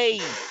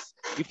place.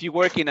 If you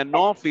work in an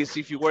office,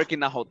 if you work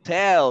in a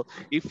hotel,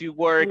 if you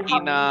work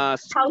in a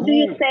school. How do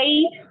you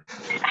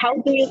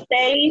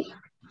say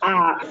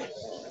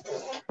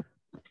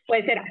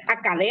puede ser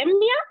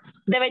academia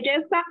de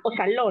belleza o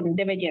salón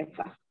de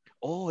belleza?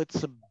 Oh,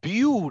 it's a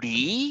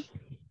beauty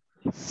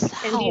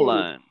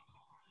salon.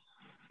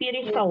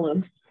 Beauty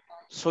salon.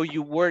 So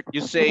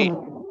you say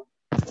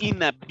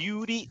in a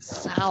beauty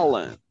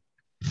salon.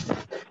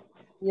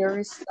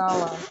 Beauty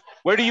salon.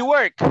 Where do you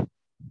work?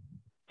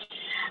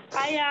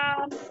 I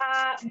am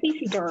a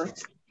visitor.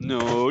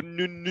 No.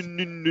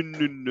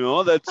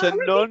 That's a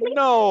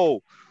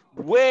no.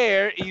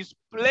 Where is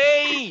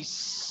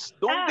place?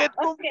 Don't get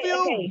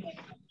confused.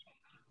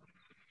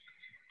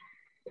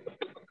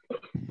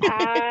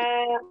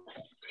 Okay.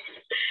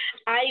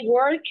 I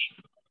work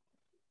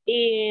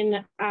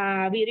in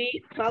a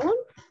beauty salon.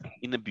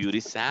 In a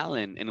beauty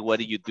salon. And what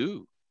do you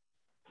do?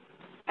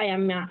 I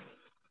am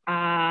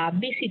a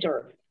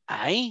visitor.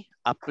 Ahí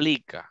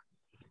aplica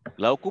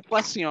la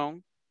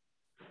ocupación,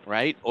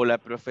 right? O la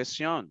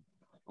profesión.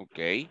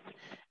 Okay.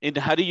 And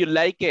how do you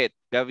like it,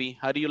 Gaby?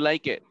 How do you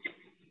like it?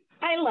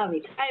 I love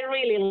it. I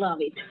really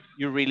love it.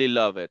 You really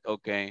love it.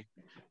 Okay.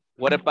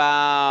 What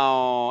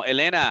about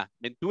Elena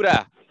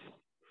Ventura?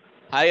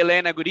 Hi,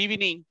 Elena. Good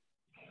evening.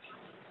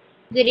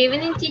 Good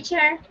evening,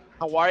 teacher.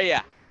 How are you?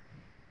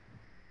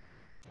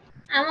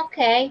 I'm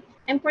okay.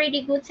 I'm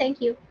pretty good,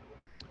 thank you.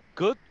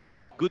 Good.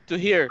 Good to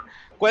hear.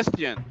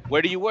 Question.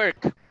 Where do you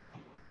work?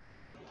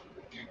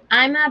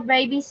 I'm a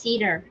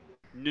babysitter.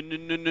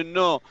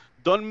 No.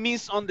 Don't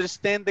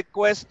misunderstand the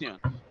question.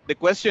 The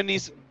question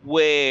is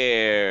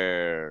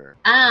where?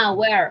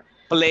 Where?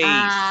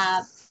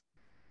 Place.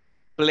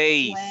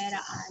 Place. Where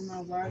I'm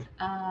at work.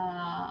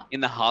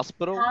 In the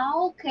hospital?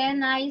 How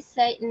can I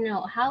say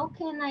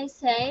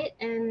it?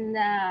 And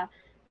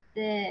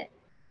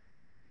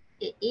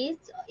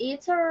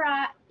it's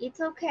alright. It's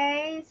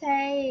okay.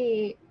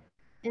 Say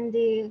in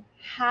the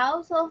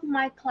house of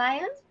my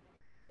client.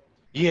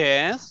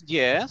 Yes.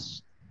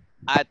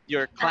 At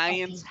your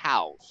client's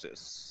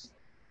houses.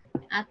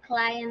 At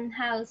client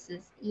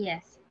houses,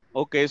 yes.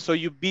 Okay, so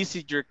you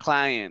visit your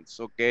clients,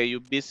 okay? You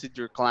visit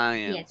your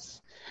clients.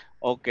 Yes.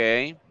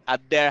 Okay,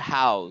 at their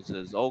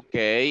houses,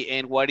 okay.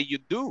 And what do you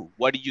do?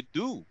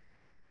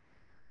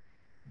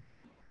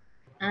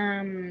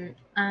 I'm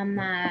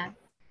a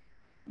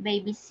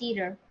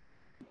babysitter.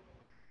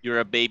 You're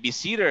a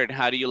babysitter, and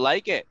how do you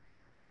like it?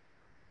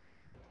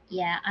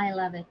 Yeah, I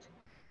love it.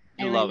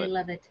 I really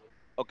love it.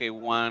 Okay,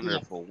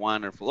 wonderful.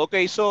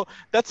 Okay, so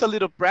that's a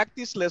little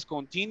practice. Let's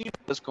continue.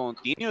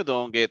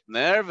 Don't get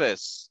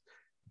nervous.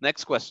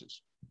 Next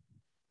questions.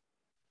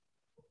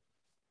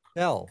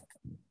 L.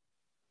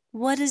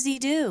 What does he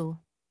do?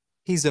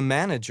 He's a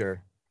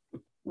manager.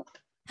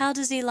 How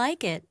does he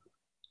like it?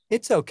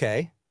 It's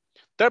okay.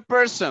 Third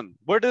person,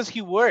 where does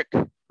he work?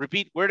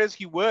 Repeat, where does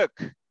he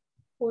work?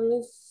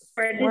 Where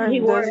does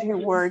he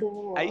work?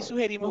 Ahí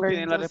sugerimos que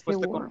den la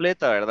respuesta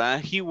completa, ¿verdad?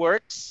 He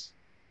works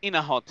in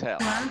a hotel.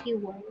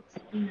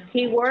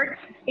 He works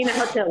in a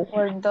hotel.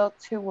 Where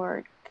does he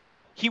work?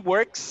 He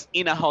works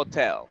in a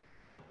hotel.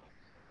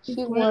 He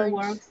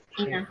works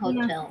in a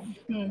hotel.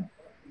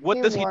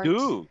 What does he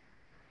do?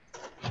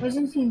 What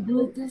does he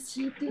do?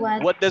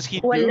 What does he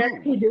do? What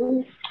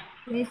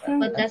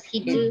does he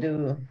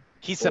do?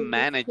 He's a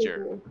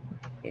manager.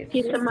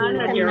 He's a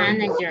manager.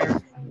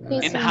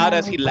 And how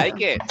does he like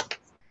it?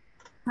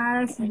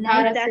 How does he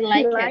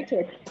like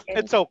it?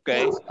 It's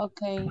okay. It's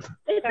okay.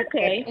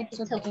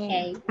 It's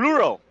okay.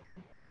 Plural.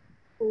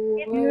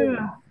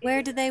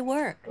 Where do they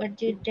work? Where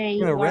do they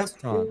In a work?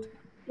 restaurant.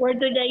 Where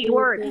do they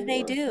work? What do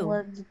they do?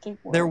 Where do they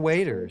work? They're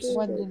waiters.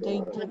 What do they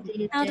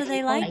do? How do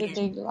they like it?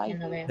 They like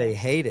it. They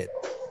hate it.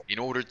 In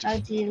order to How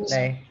do you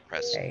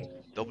present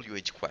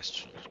WH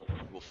questions,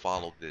 we will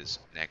follow this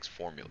next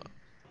formula.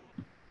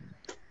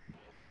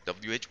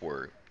 WH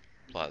word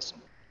plus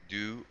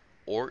do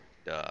or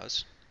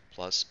does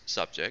plus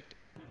subject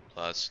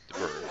plus the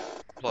verb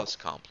plus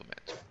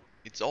complement.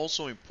 It's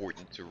also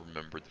important to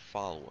remember the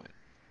following.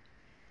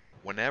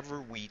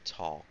 Whenever we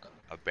talk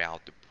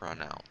about the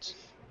pronouns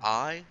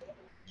I,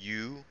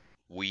 you,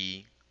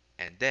 we,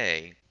 and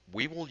they,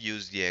 we will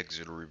use the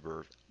auxiliary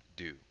verb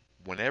do.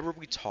 Whenever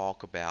we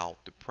talk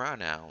about the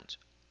pronouns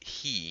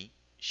he,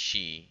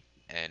 she,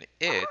 and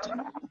it,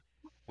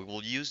 we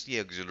will use the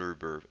auxiliary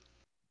verb.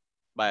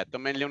 Vaya,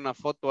 tómenle una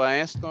foto a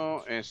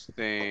esto.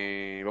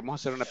 Vamos a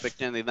hacer una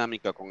pequeña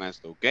dinámica con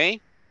esto, ¿ok?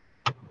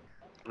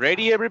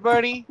 Ready,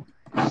 everybody?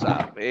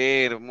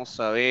 Vamos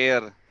a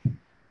ver.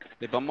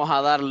 Les vamos a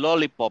dar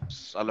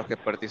lollipops a los que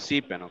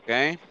participen, ¿ok?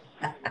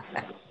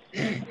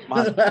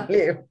 Más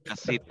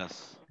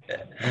casitas.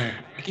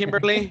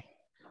 Kimberly,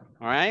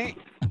 all right?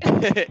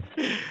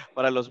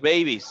 Para los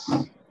babies.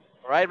 All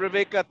right,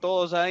 Rebecca,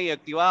 todos ahí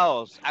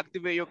activados.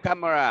 Activate your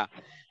camera.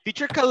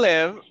 Teacher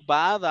Caleb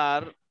va a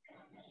dar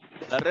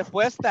la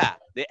respuesta.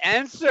 The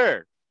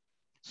answer.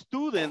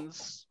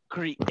 Students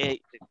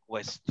create the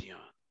question.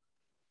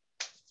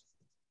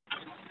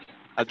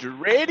 Are you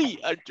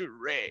ready? Are you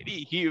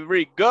ready? Here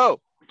we go.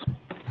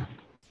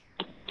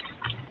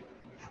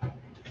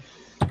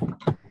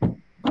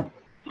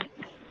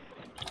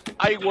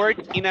 I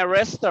work in a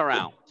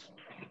restaurant.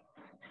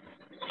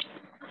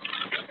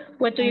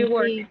 What do you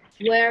work?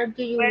 Where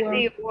do you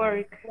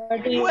work?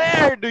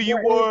 Where do you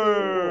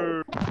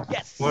work?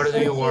 Yes. Where do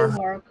you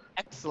work?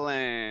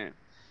 Excellent.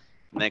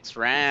 Next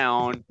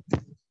round.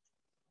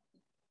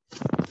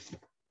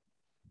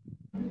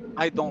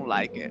 I don't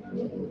like it.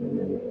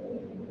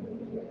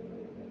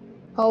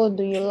 How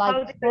do you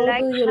like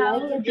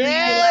it?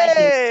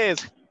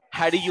 Yes.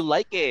 How do you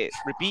like it?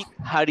 Repeat.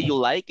 How do you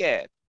like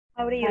it?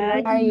 How do you How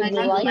do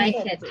you like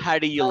it? How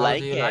do you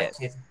like it?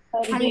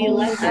 How do you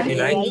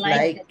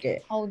like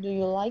it? How do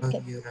you like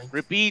it?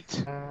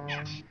 Repeat.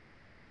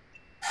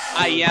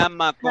 I am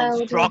a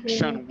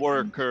construction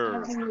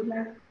worker.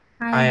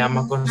 I am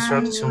a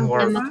construction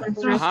worker.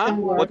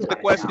 What's the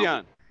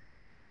question?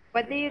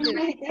 What do you do?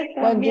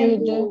 What do you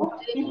do?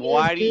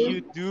 What do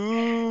you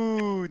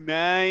do?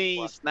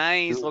 Nice,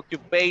 nice.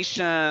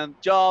 Occupation,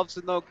 jobs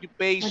and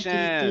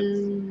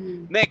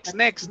occupations. Next,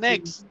 next,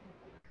 next.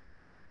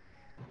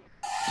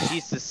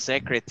 She's a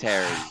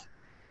secretary.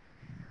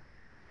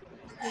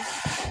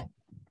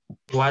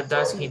 What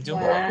does he do?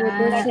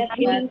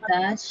 What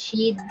does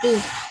she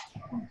do?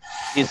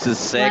 She's a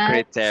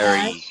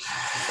secretary.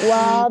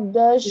 What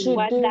does she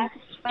do?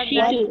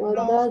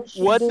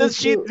 What does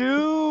she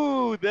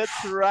do?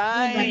 That's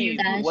right.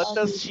 What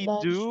does she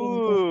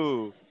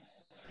do?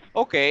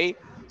 Okay,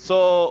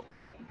 so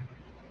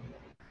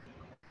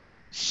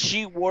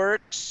she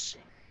works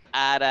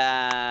at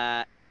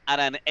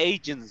an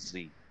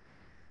agency.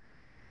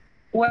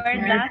 Where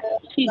does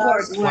she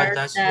work? What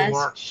does he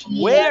work?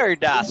 Where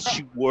does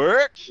she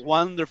work?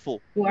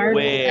 Wonderful. Where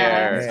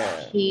does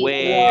she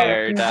work?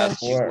 Where does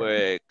she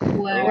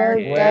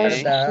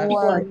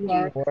work?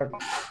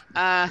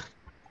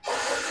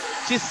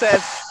 She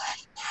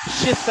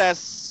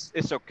says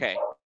it's okay.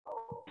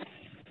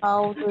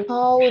 How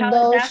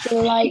does she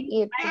like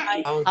it?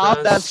 How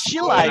does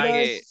she like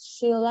it?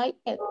 She like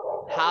it.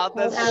 How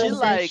does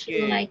she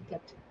like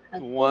it?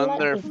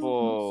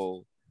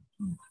 Wonderful.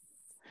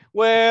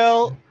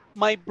 Well,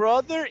 my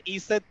brother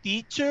is a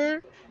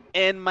teacher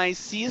and my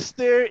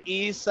sister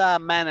is a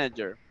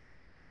manager.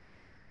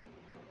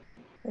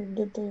 Where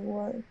do they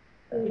work?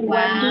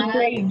 What do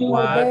they do?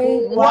 What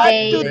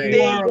do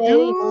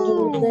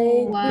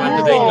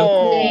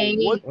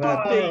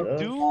they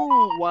do?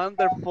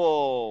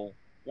 Wonderful.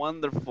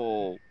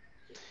 Wonderful.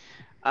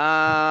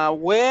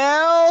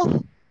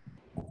 Well,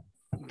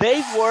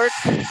 they work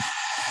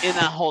in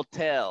a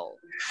hotel.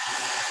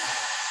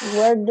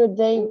 Where do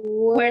they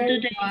work? Where do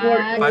they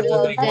work? Where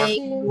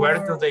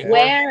do they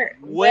work?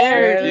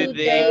 Where do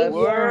they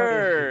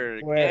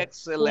work?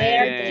 Excellent.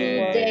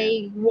 Where do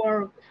they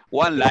work?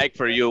 One like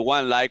for you.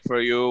 One like for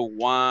you.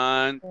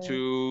 1,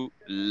 2,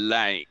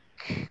 like.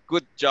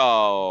 Good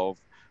job.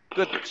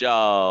 Good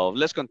job.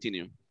 Let's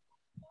continue.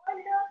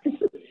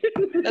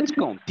 Let's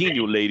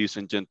continue, ladies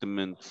and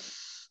gentlemen.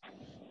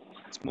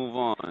 Let's move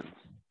on.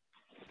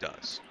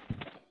 Does.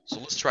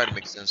 So let's try to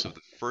make sense of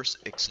the first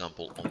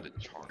example on the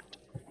chart.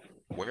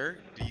 Where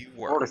do you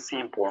work? For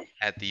example.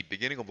 At the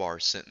beginning of our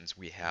sentence,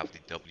 we have the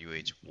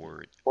WH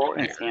word. For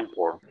where.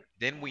 example.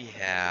 Then we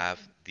have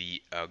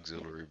the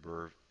auxiliary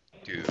verb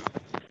do.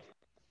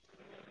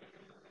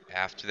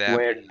 After that,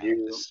 Where we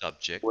have the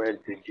subject. Where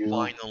did you?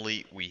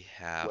 Finally, we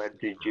have Where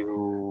did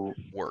you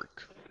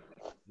work.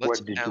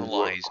 Let's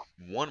analyze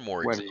one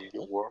more Where example. did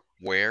you work?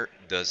 Where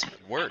does he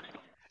work?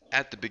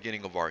 At the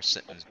beginning of our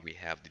sentence, we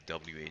have the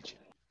WH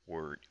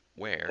word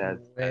where.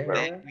 And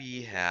then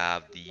we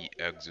have the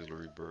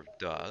auxiliary verb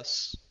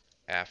does.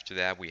 After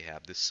that, we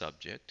have the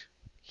subject,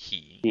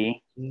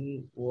 he.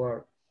 He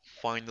work.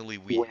 Finally,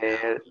 we Where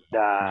have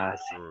does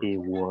he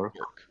work?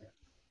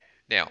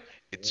 Now,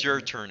 it's your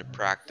turn to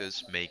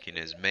practice making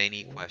as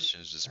many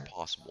questions as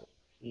possible.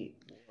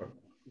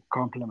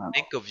 Complement.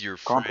 Think of your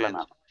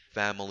friends,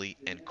 family,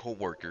 and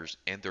co-workers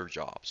and their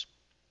jobs.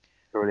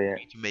 You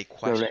need to make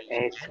questions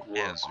and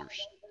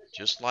answers,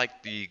 just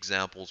like the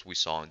examples we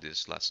saw in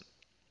this lesson.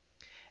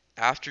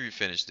 After you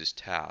finish this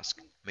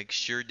task, make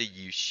sure that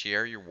you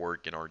share your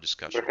work in our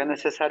discussion. ¿Por qué es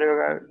necesario,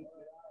 Gaby?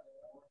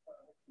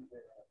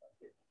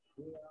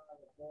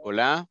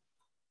 Hola.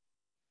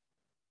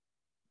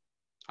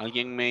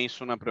 ¿Alguien me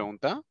hizo una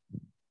pregunta?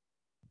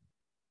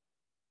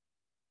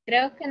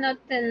 Creo que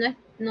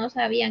no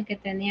sabían que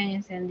tenían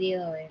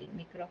encendido el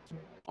micrófono.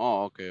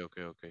 Oh, ok.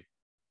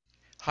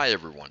 Hi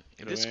everyone.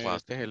 In this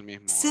class, Este es el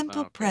mismo, Simple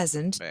 ¿verdad? Ok,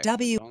 present, perfecto.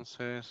 W.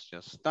 Entonces, ya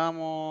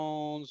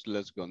estamos.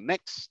 Let's go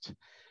next.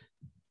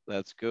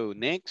 Let's go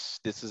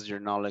next. This is your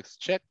knowledge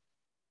check.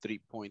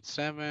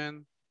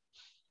 3.7.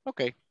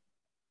 Okay.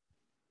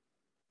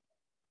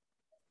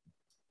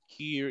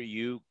 Here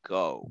you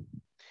go.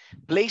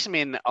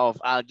 Placement of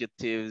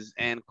adjectives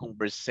and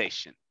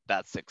conversation.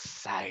 That's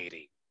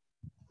exciting.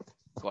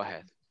 Go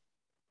ahead.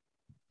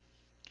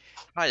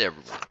 hi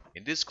everyone.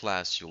 In this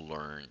class, you'll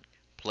learn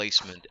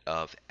placement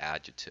of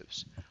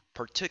adjectives.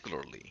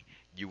 Particularly,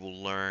 you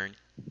will learn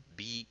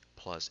be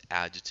plus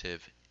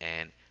adjective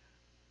and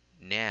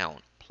noun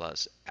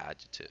plus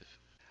adjective.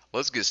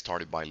 Let's get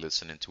started by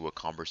listening to a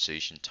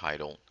conversation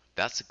titled,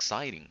 That's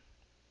Exciting.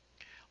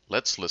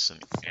 Let's listen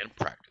and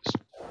practice.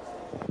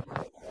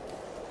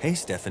 Hey,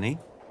 Stephanie.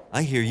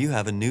 I hear you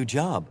have a new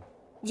job.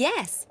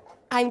 Yes,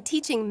 I'm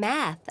teaching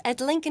math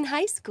at Lincoln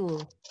High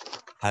School.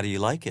 How do you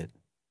like it?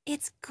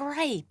 It's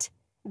great.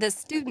 The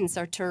students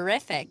are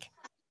terrific.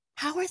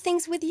 How are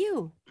things with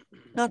you?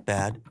 Not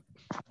bad.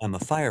 I'm a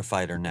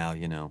firefighter now,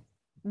 you know.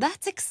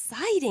 That's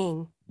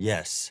exciting.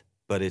 Yes,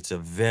 but it's a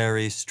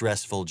very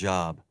stressful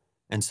job,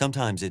 and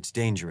sometimes it's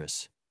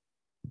dangerous.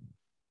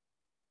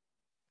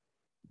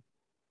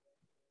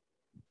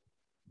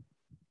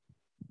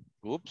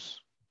 Oops.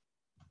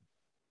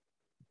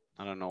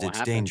 I don't know what It's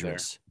happened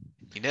dangerous.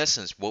 In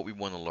essence, what we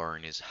want to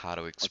learn is how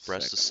to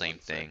express the same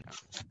thing.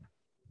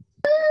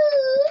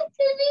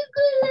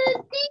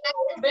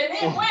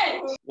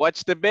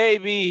 Watch the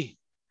baby.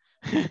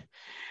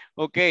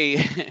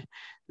 Okay,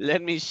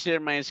 let me share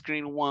my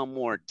screen one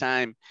more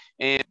time.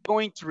 And I'm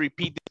going to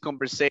repeat the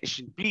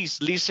conversation. Please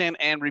listen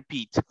and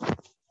repeat.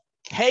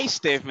 Hey,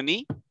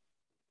 Stephanie.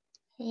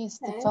 Hey,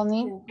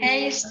 Stephanie.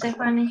 Hey,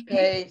 Stephanie.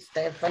 Hey,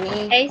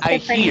 Stephanie. Hey,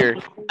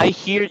 Stephanie. I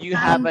hear you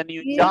have a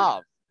new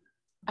job.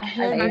 I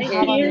heard I you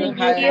hear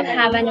have a you new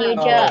have a new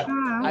job.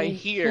 I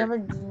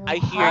hear I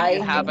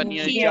you have a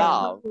new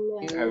job.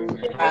 You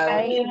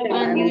have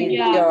a new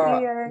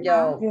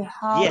job.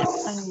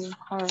 Yes,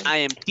 I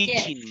am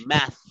teaching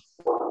math.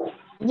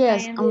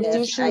 Yes, I'm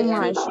Yes, I teaching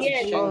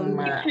am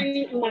March.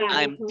 teaching math.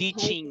 I'm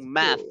teaching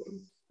math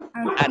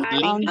at I'm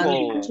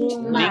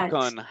teaching math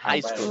Lincoln High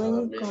at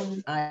School.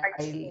 Lincoln. At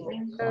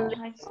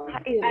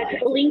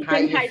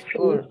Lincoln High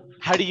School.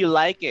 How do you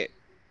like it?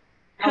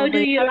 How do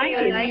you like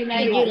it? How do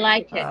you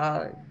like it?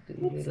 How do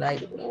you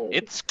like it?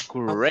 It's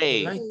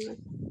great. The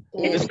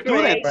It's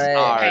students great.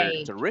 are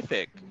Great.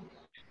 terrific.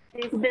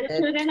 The students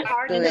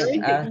are Students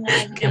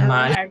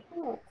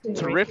terrific.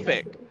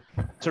 Terrific.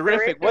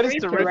 Terrific. What is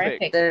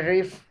terrific?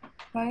 Terrific.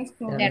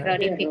 Terrific.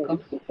 Terrorífico.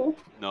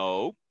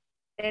 No.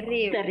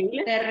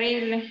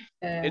 Terrible.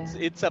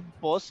 It's a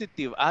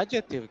positive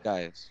adjective,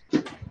 guys.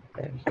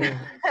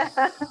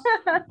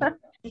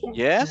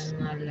 Yes.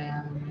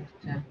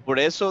 Por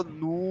eso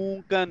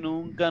nunca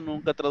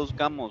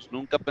traduzcamos,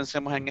 nunca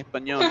pensemos en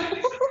español.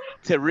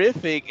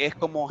 Terrific es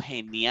como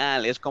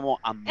genial, es como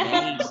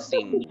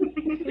amazing.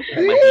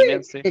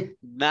 Imagínense,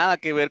 nada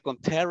que ver con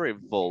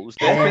terrible.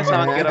 Ustedes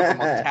pensaban que era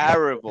como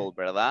terrible,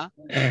 ¿verdad?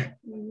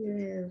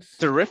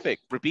 Terrific,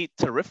 repeat,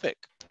 terrific.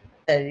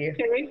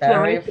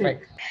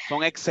 Terrific.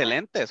 Son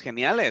excelentes,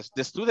 geniales.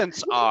 The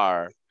students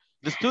are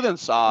terrific.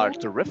 Students are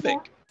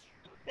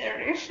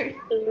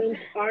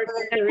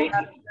terrific.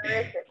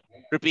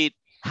 Repeat,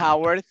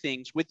 how are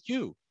things with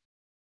you?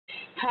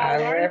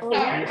 How are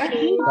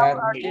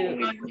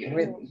things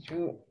With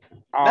you.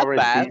 Not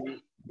bad.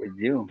 With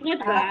you. Not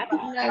bad.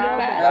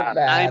 Not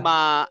bad.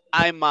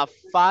 I'm a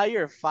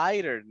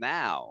firefighter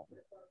now.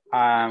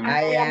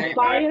 I am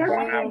I'm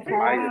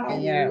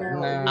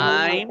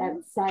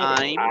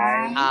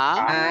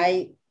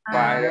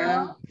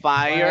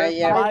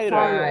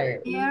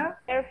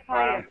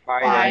a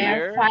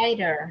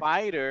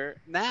firefighter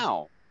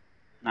now.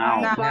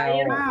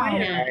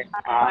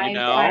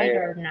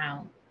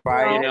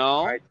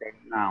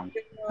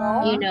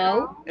 You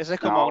know? Esa es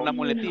como una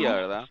muletilla,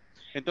 ¿verdad?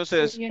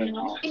 Entonces,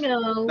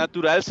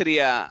 natural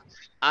sería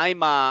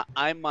I'm a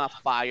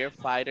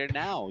firefighter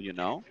now, you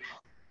know?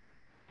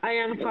 I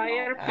am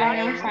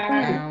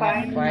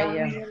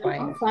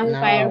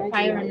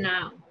firefighter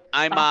now.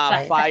 I'm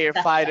a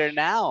firefighter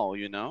now,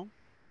 you know?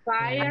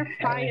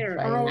 Firefighter.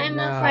 I'm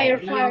a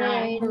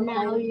firefighter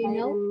now, you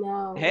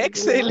know?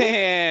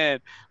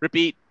 Excellent.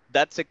 Repeat,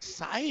 that's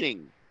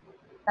exciting.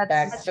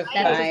 That's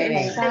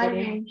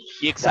exciting.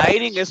 ¿Y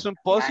exciting es un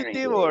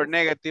positive or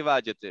negative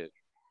adjective?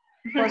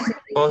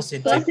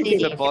 Positive.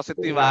 It's a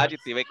positive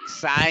adjective,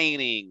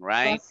 exciting,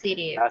 right?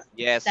 Positive.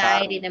 Yes.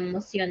 Excited,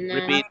 emocionante.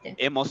 Repeat,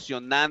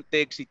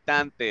 emocionante,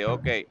 excitante.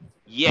 Okay.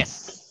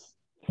 Yes.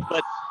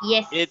 but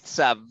Yes. it's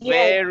a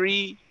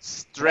very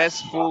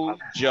stressful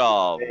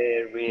job.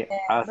 Very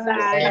A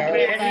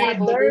very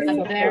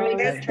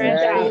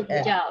stressful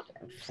job.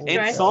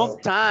 And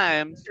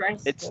sometimes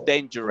it's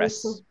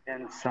dangerous.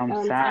 And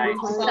sometimes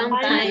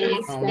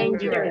Sometimes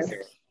dangerous.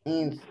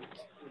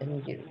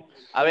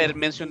 A ver,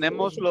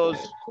 mencionemos los,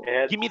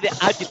 give me the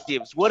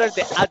adjectives. What are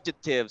the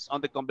adjectives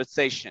on the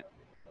conversation?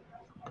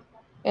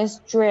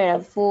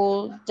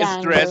 Stressful.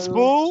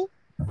 Stressful.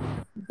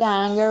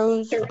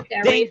 Dangerous.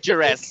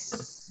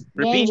 Dangerous.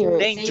 Repeat,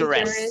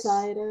 dangerous.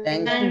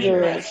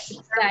 Dangerous.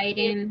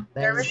 Exciting.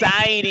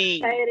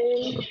 Exciting.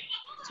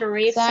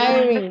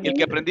 Terrific. Y el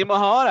que aprendimos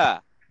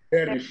ahora.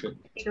 Terrific.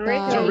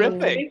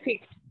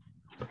 Terrific.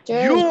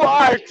 You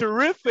are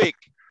terrific.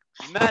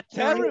 Not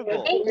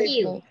terrible. Thank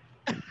you.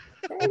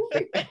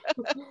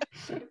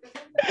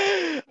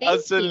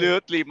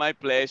 Absolutely, my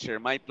pleasure,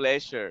 my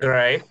pleasure.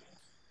 Right.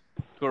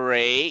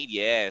 Great,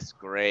 yes,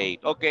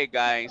 great. Okay,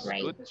 guys,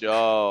 Great. good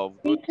job,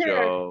 good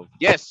Teacher. job.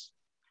 Yes.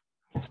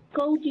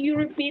 Could you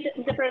repeat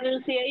the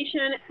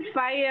pronunciation?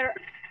 Fire,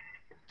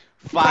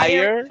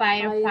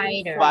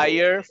 Firefighter.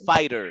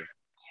 firefighter.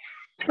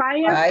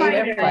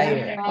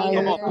 Firefighter.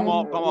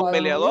 Como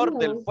peleador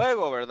del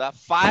fuego, ¿verdad? Or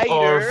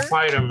Fighter.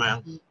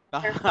 fireman.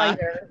 Ajá,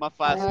 más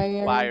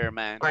fácil,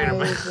 fireman.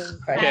 Fireman.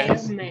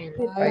 Yes.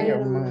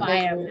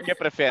 Fireman. ¿Qué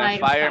prefieren,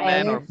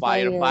 fireman or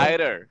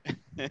firefighter?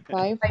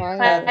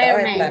 Fireman.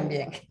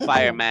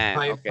 Fireman,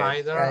 okay.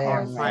 Firefighter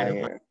or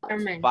fireman.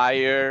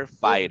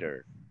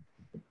 Firefighter.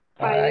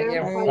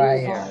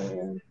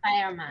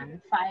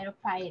 Fireman.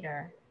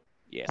 Firefighter.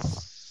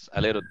 Yes,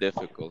 a little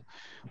difficult.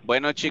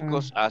 Bueno,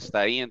 chicos,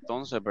 hasta ahí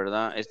entonces,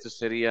 ¿verdad? Este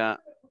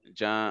sería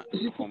ya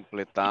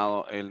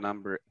completado el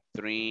number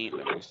 3.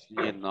 Let me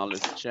see,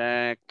 knowledge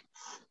check.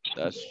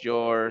 That's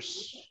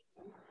yours.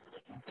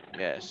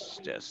 Yes.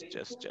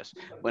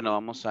 Bueno,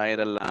 vamos a ir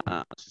a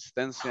la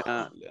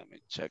asistencia. Let me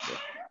check it.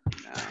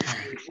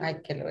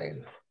 Ay, que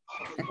luego.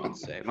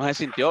 No se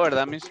sintió,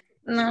 ¿verdad, Miss?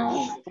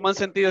 No. ¿Cómo han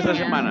sentido esta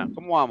semana?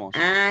 ¿Cómo vamos?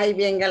 Ay,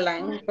 bien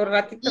galán. Por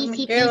ratito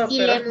me quedo,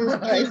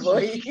 pero ahí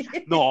voy.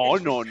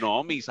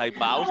 No, Miss. Ahí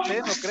va usted,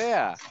 no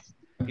crea.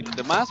 ¿Y los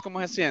demás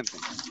cómo se sienten?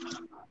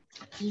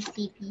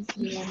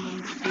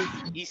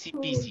 Easy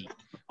peasy.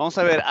 Vamos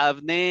a ver,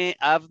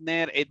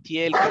 Abner,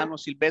 Etiel, Cano,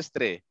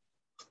 Silvestre.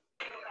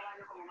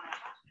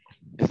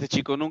 Este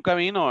chico nunca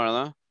vino,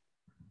 ¿verdad?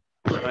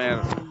 A ver,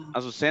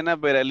 Azucena,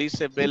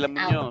 Beralice, Bela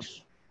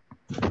Muñoz.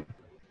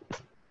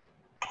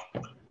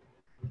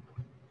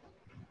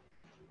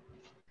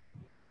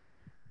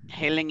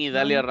 Helen y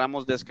Dalia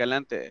Ramos de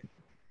Escalante.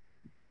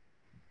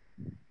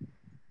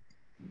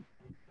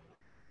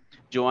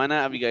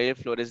 Joana Abigail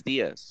Flores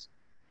Díaz.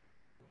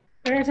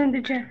 Present,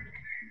 teacher.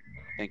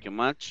 Thank you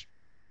much.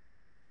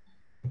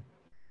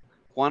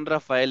 Juan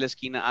Rafael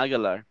Esquina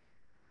Aguilar.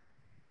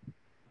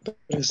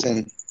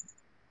 Present.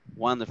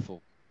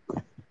 Wonderful.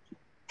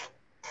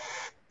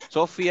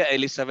 Sofía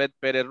Elizabeth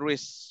Pérez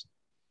Ruiz.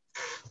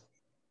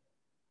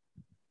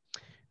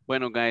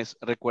 Bueno, guys,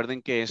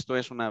 recuerden que esto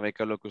es una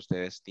beca lo que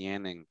ustedes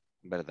tienen,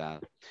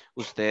 ¿verdad?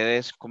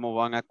 Ustedes, ¿cómo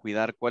van a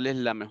cuidar? ¿Cuál es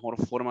la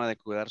mejor forma de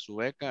cuidar su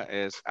beca?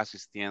 Es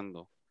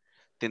asistiendo,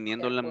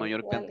 teniendo la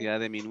mayor cantidad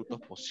de minutos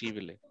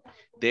posible.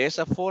 De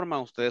esa forma,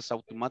 ustedes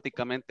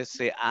automáticamente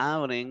se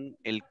abren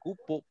el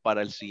cupo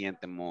para el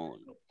siguiente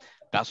módulo.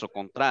 Caso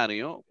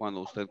contrario,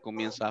 cuando usted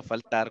comienza a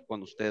faltar,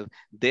 cuando usted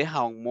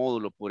deja un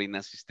módulo por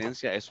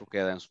inasistencia, eso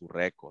queda en su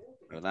récord,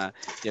 ¿verdad?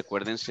 Y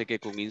acuérdense que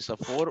con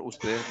INSAFORP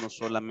ustedes no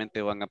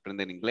solamente van a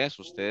aprender inglés,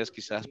 ustedes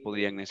quizás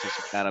podrían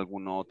necesitar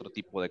algún otro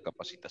tipo de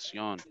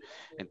capacitación.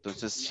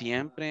 Entonces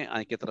siempre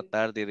hay que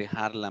tratar de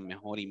dejar la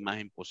mejor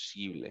imagen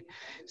posible.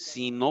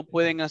 Si no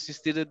pueden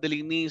asistir desde el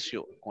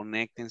inicio,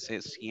 conéctense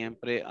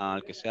siempre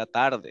al que sea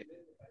tarde,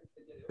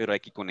 pero hay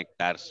que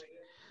conectarse.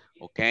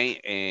 Ok,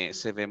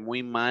 se ve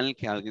muy mal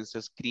que alguien se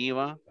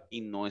escriba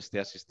y no esté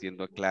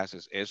asistiendo a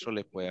clases. Eso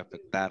le puede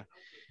afectar.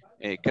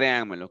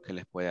 Créanme lo que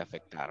les puede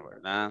afectar,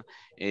 ¿verdad?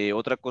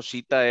 Otra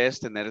cosita es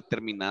tener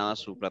terminada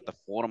su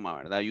plataforma,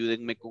 ¿verdad?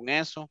 Ayúdenme con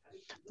eso.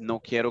 No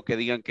quiero que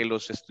digan que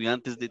los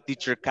estudiantes de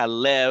Teacher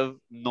Caleb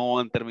no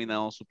han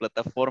terminado su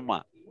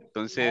plataforma.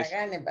 Entonces...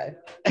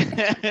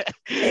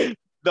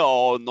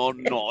 No,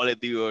 les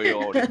digo yo,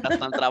 ahorita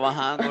están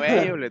trabajando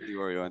ellos, les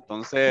digo yo.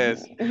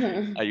 Entonces,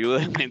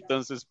 ayúdenme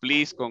entonces,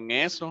 please, con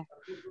eso,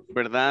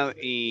 ¿verdad?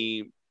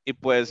 Y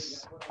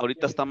pues,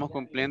 ahorita estamos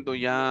cumpliendo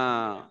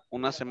ya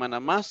una semana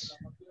más.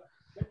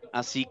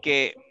 Así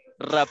que,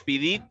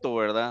 rapidito,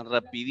 ¿verdad?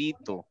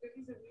 Rapidito.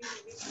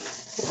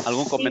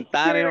 ¿Algún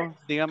comentario?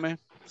 Dígame.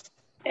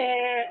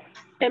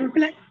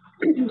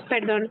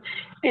 Perdón,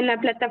 en la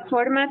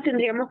plataforma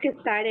tendríamos que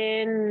estar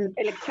en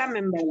el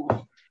examen,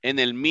 ¿verdad? En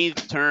el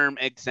midterm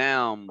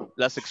exam,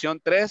 la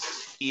sección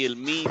 3 y el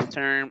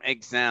midterm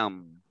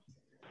exam.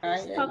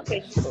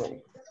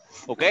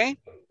 Ok,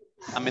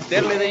 a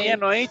meterle de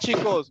lleno ahí,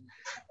 chicos.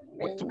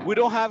 We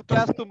don't have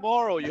class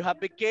tomorrow, you have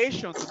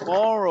vacation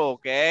tomorrow,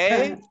 ok?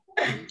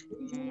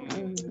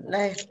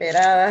 Las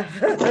esperadas.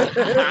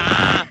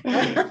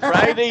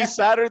 Friday,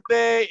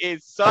 Saturday,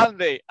 and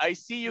Sunday. I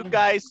see you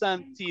guys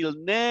until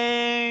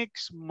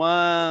next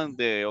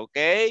Monday,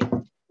 okay?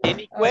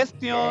 Any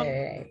question?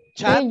 Okay.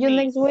 Chat See you me.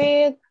 next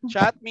week.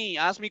 Chat me.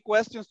 Ask me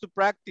questions to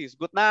practice.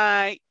 Good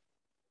night.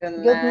 Good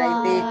Good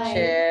night, night.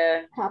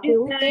 teacher. Happy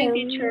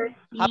weekend.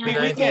 Happy Good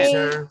night, weekend.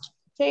 teacher.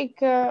 Take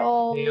care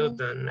See you all.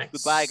 the next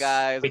Goodbye,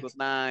 guys. week. Good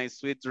night.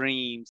 Sweet dreams.